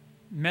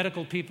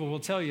medical people will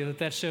tell you that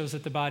that shows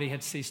that the body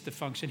had ceased to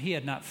function. He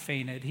had not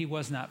fainted. He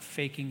was not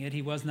faking it.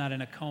 He was not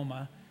in a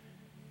coma.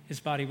 His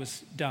body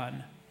was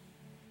done,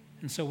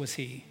 and so was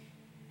he.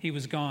 He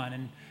was gone.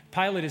 And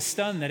Pilate is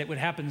stunned that it would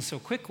happen so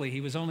quickly.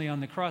 He was only on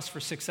the cross for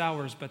 6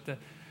 hours, but the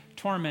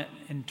torment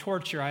and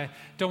torture, I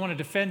don't want to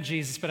defend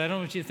Jesus, but I don't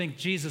want you to think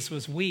Jesus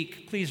was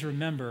weak. Please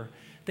remember,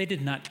 they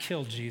did not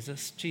kill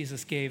Jesus.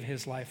 Jesus gave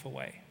his life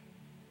away.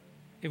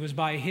 It was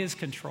by his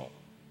control,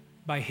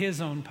 by his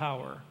own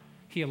power,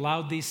 he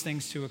allowed these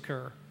things to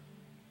occur.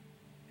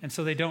 And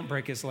so they don't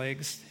break his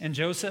legs. And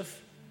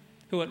Joseph,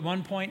 who at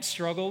one point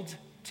struggled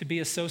to be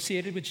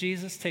associated with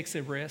Jesus, takes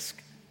a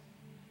risk.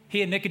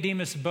 He and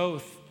Nicodemus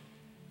both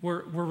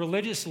were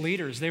religious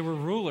leaders. They were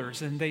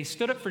rulers, and they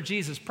stood up for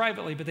Jesus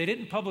privately, but they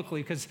didn't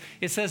publicly, because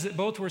it says that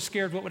both were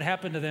scared what would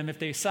happen to them if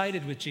they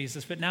sided with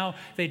Jesus. But now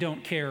they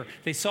don't care.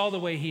 They saw the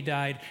way he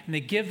died, and they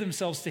give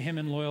themselves to him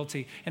in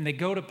loyalty, and they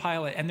go to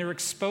Pilate, and they're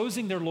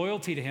exposing their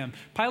loyalty to him.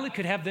 Pilate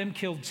could have them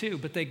killed too,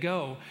 but they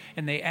go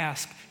and they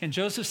ask. And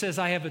Joseph says,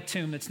 I have a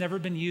tomb that's never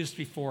been used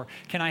before.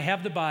 Can I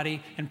have the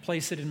body and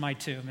place it in my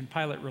tomb? And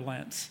Pilate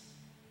relents.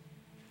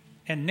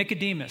 And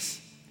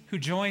Nicodemus, who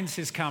joins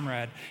his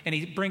comrade, and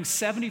he brings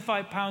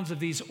 75 pounds of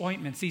these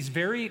ointments, these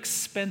very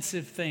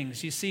expensive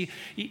things. You see,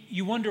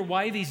 you wonder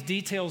why these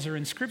details are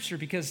in Scripture,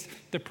 because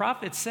the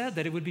prophet said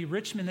that it would be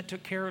rich men that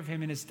took care of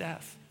him in his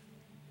death.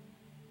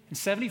 And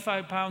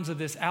 75 pounds of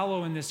this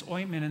aloe and this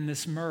ointment and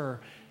this myrrh,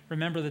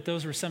 remember that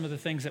those were some of the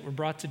things that were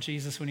brought to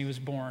Jesus when he was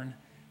born,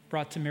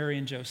 brought to Mary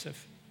and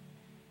Joseph.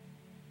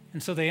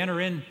 And so they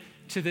enter in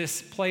to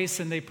this place,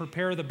 and they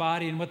prepare the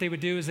body, and what they would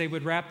do is they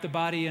would wrap the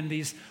body in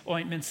these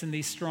ointments and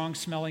these strong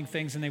smelling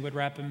things, and they would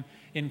wrap them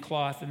in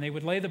cloth, and they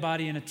would lay the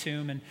body in a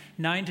tomb. And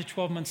 9 to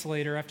 12 months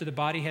later, after the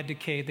body had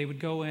decayed, they would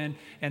go in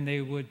and they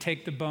would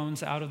take the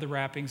bones out of the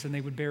wrappings, and they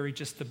would bury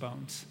just the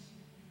bones.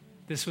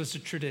 This was a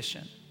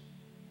tradition.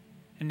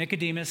 And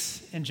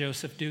Nicodemus and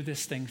Joseph do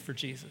this thing for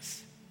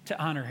Jesus,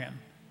 to honor him,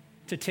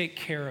 to take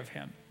care of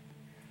him,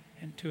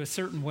 and to a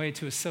certain way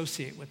to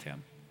associate with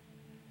him.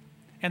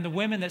 And the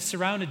women that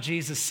surrounded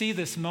Jesus see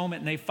this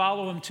moment, and they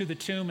follow him to the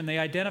tomb, and they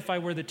identify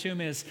where the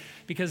tomb is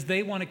because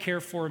they want to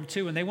care for him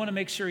too, and they want to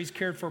make sure he's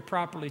cared for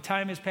properly.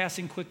 Time is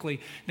passing quickly.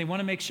 They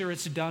want to make sure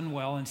it's done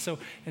well, and so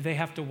they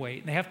have to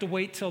wait. They have to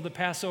wait till the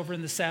Passover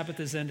and the Sabbath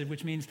is ended,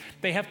 which means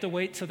they have to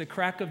wait till the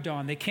crack of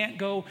dawn. They can't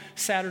go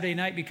Saturday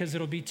night because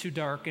it'll be too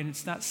dark, and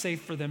it's not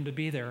safe for them to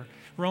be there.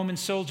 Roman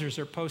soldiers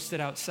are posted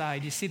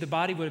outside. You see, the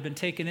body would have been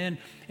taken in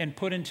and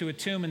put into a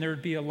tomb, and there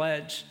would be a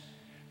ledge.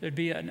 There'd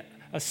be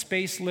a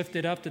space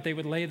lifted up that they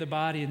would lay the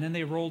body, and then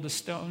they rolled a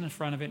stone in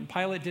front of it. And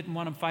Pilate didn't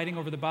want them fighting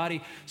over the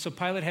body, so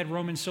Pilate had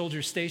Roman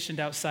soldiers stationed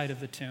outside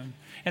of the tomb.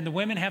 And the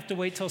women have to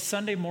wait till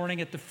Sunday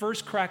morning at the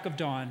first crack of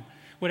dawn,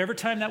 whatever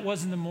time that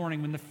was in the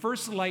morning, when the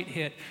first light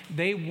hit,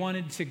 they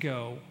wanted to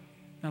go.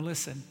 Now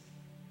listen,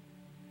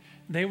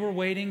 they were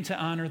waiting to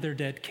honor their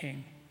dead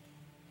king.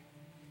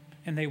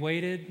 And they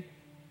waited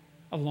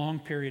a long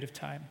period of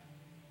time,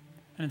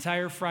 an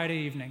entire Friday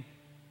evening,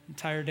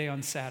 entire day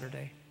on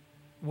Saturday,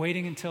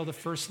 waiting until the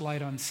first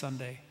light on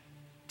Sunday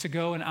to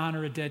go and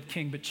honor a dead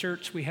king. But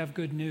church, we have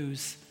good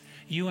news.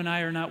 You and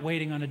I are not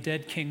waiting on a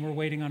dead king. We're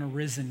waiting on a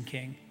risen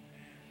king.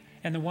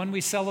 And the one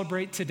we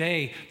celebrate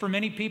today, for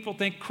many people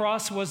think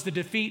cross was the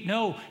defeat.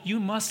 No,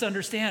 you must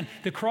understand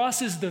the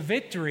cross is the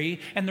victory,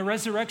 and the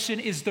resurrection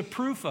is the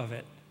proof of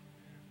it.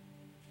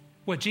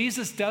 What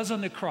Jesus does on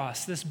the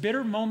cross, this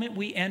bitter moment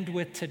we end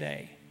with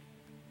today,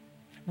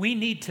 we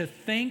need to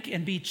think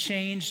and be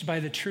changed by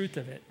the truth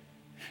of it.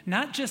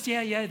 Not just,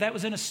 yeah, that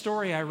was in a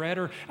story I read,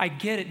 or I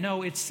get it.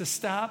 No, it's to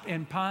stop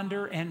and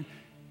ponder and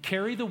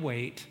carry the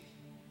weight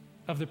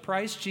of the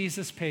price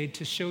Jesus paid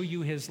to show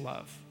you his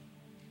love.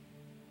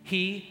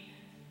 He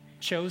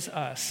chose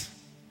us.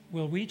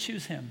 Will we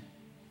choose him?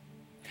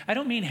 I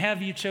don't mean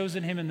have you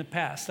chosen him in the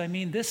past. I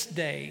mean this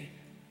day.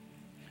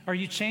 Are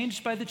you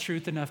changed by the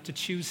truth enough to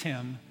choose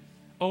him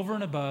over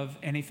and above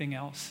anything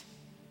else?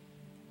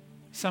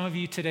 Some of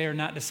you today are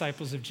not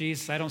disciples of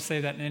Jesus. I don't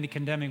say that in any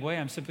condemning way.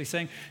 I'm simply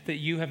saying that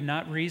you have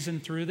not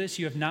reasoned through this.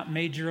 You have not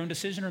made your own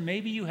decision, or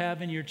maybe you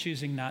have and you're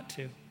choosing not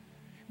to.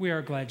 We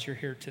are glad you're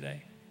here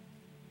today.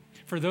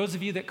 For those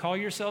of you that call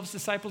yourselves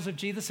disciples of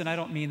Jesus, and I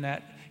don't mean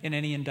that in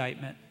any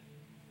indictment,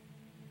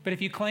 but if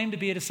you claim to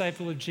be a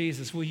disciple of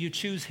Jesus, will you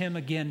choose him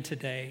again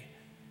today?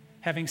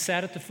 having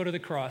sat at the foot of the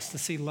cross to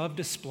see love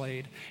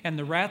displayed and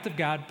the wrath of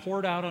God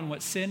poured out on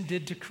what sin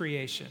did to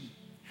creation.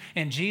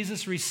 And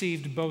Jesus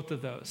received both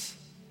of those.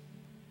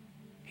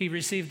 He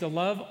received the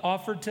love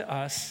offered to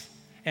us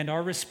and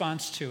our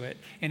response to it,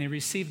 and he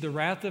received the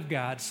wrath of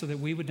God so that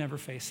we would never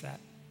face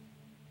that.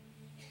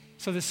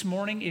 So this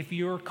morning, if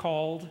you're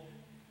called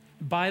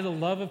by the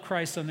love of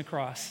Christ on the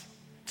cross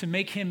to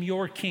make him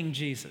your King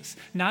Jesus,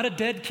 not a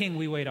dead king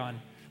we wait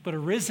on, but a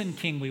risen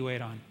king we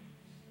wait on,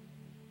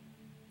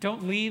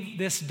 don't leave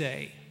this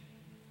day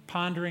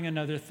pondering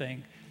another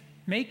thing.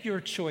 Make your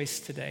choice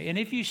today. And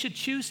if you should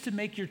choose to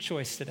make your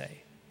choice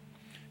today,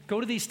 go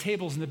to these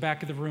tables in the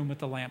back of the room with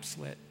the lamps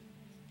lit.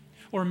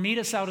 Or meet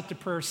us out at the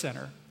prayer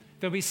center.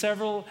 There'll be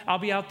several, I'll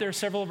be out there,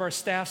 several of our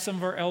staff, some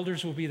of our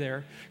elders will be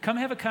there. Come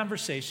have a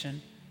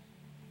conversation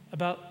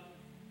about,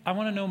 I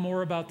want to know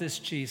more about this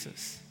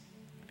Jesus,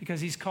 because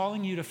he's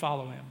calling you to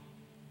follow him.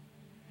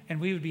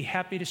 And we would be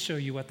happy to show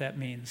you what that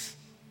means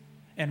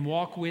and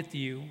walk with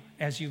you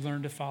as you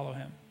learn to follow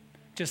him.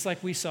 Just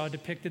like we saw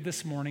depicted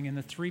this morning in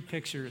the 3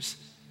 pictures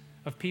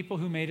of people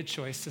who made a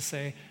choice to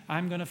say,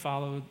 I'm going to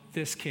follow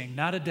this king.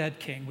 Not a dead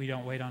king. We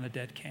don't wait on a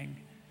dead king.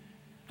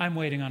 I'm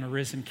waiting on a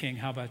risen king.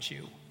 How about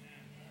you?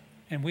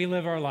 And we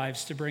live our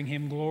lives to bring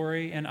him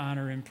glory and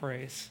honor and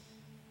praise.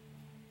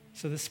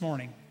 So this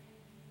morning,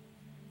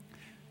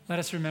 let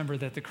us remember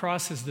that the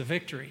cross is the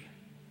victory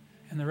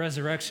and the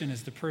resurrection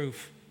is the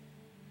proof.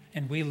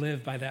 And we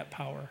live by that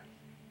power.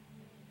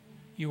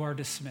 You are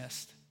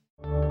dismissed.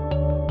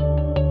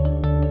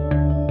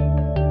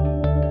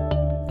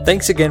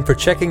 Thanks again for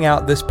checking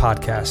out this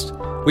podcast.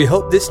 We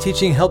hope this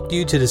teaching helped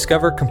you to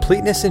discover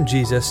completeness in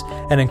Jesus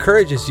and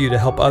encourages you to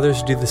help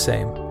others do the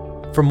same.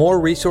 For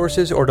more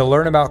resources or to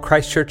learn about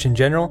Christ Church in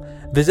general,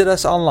 visit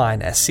us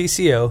online at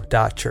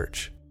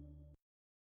cco.church.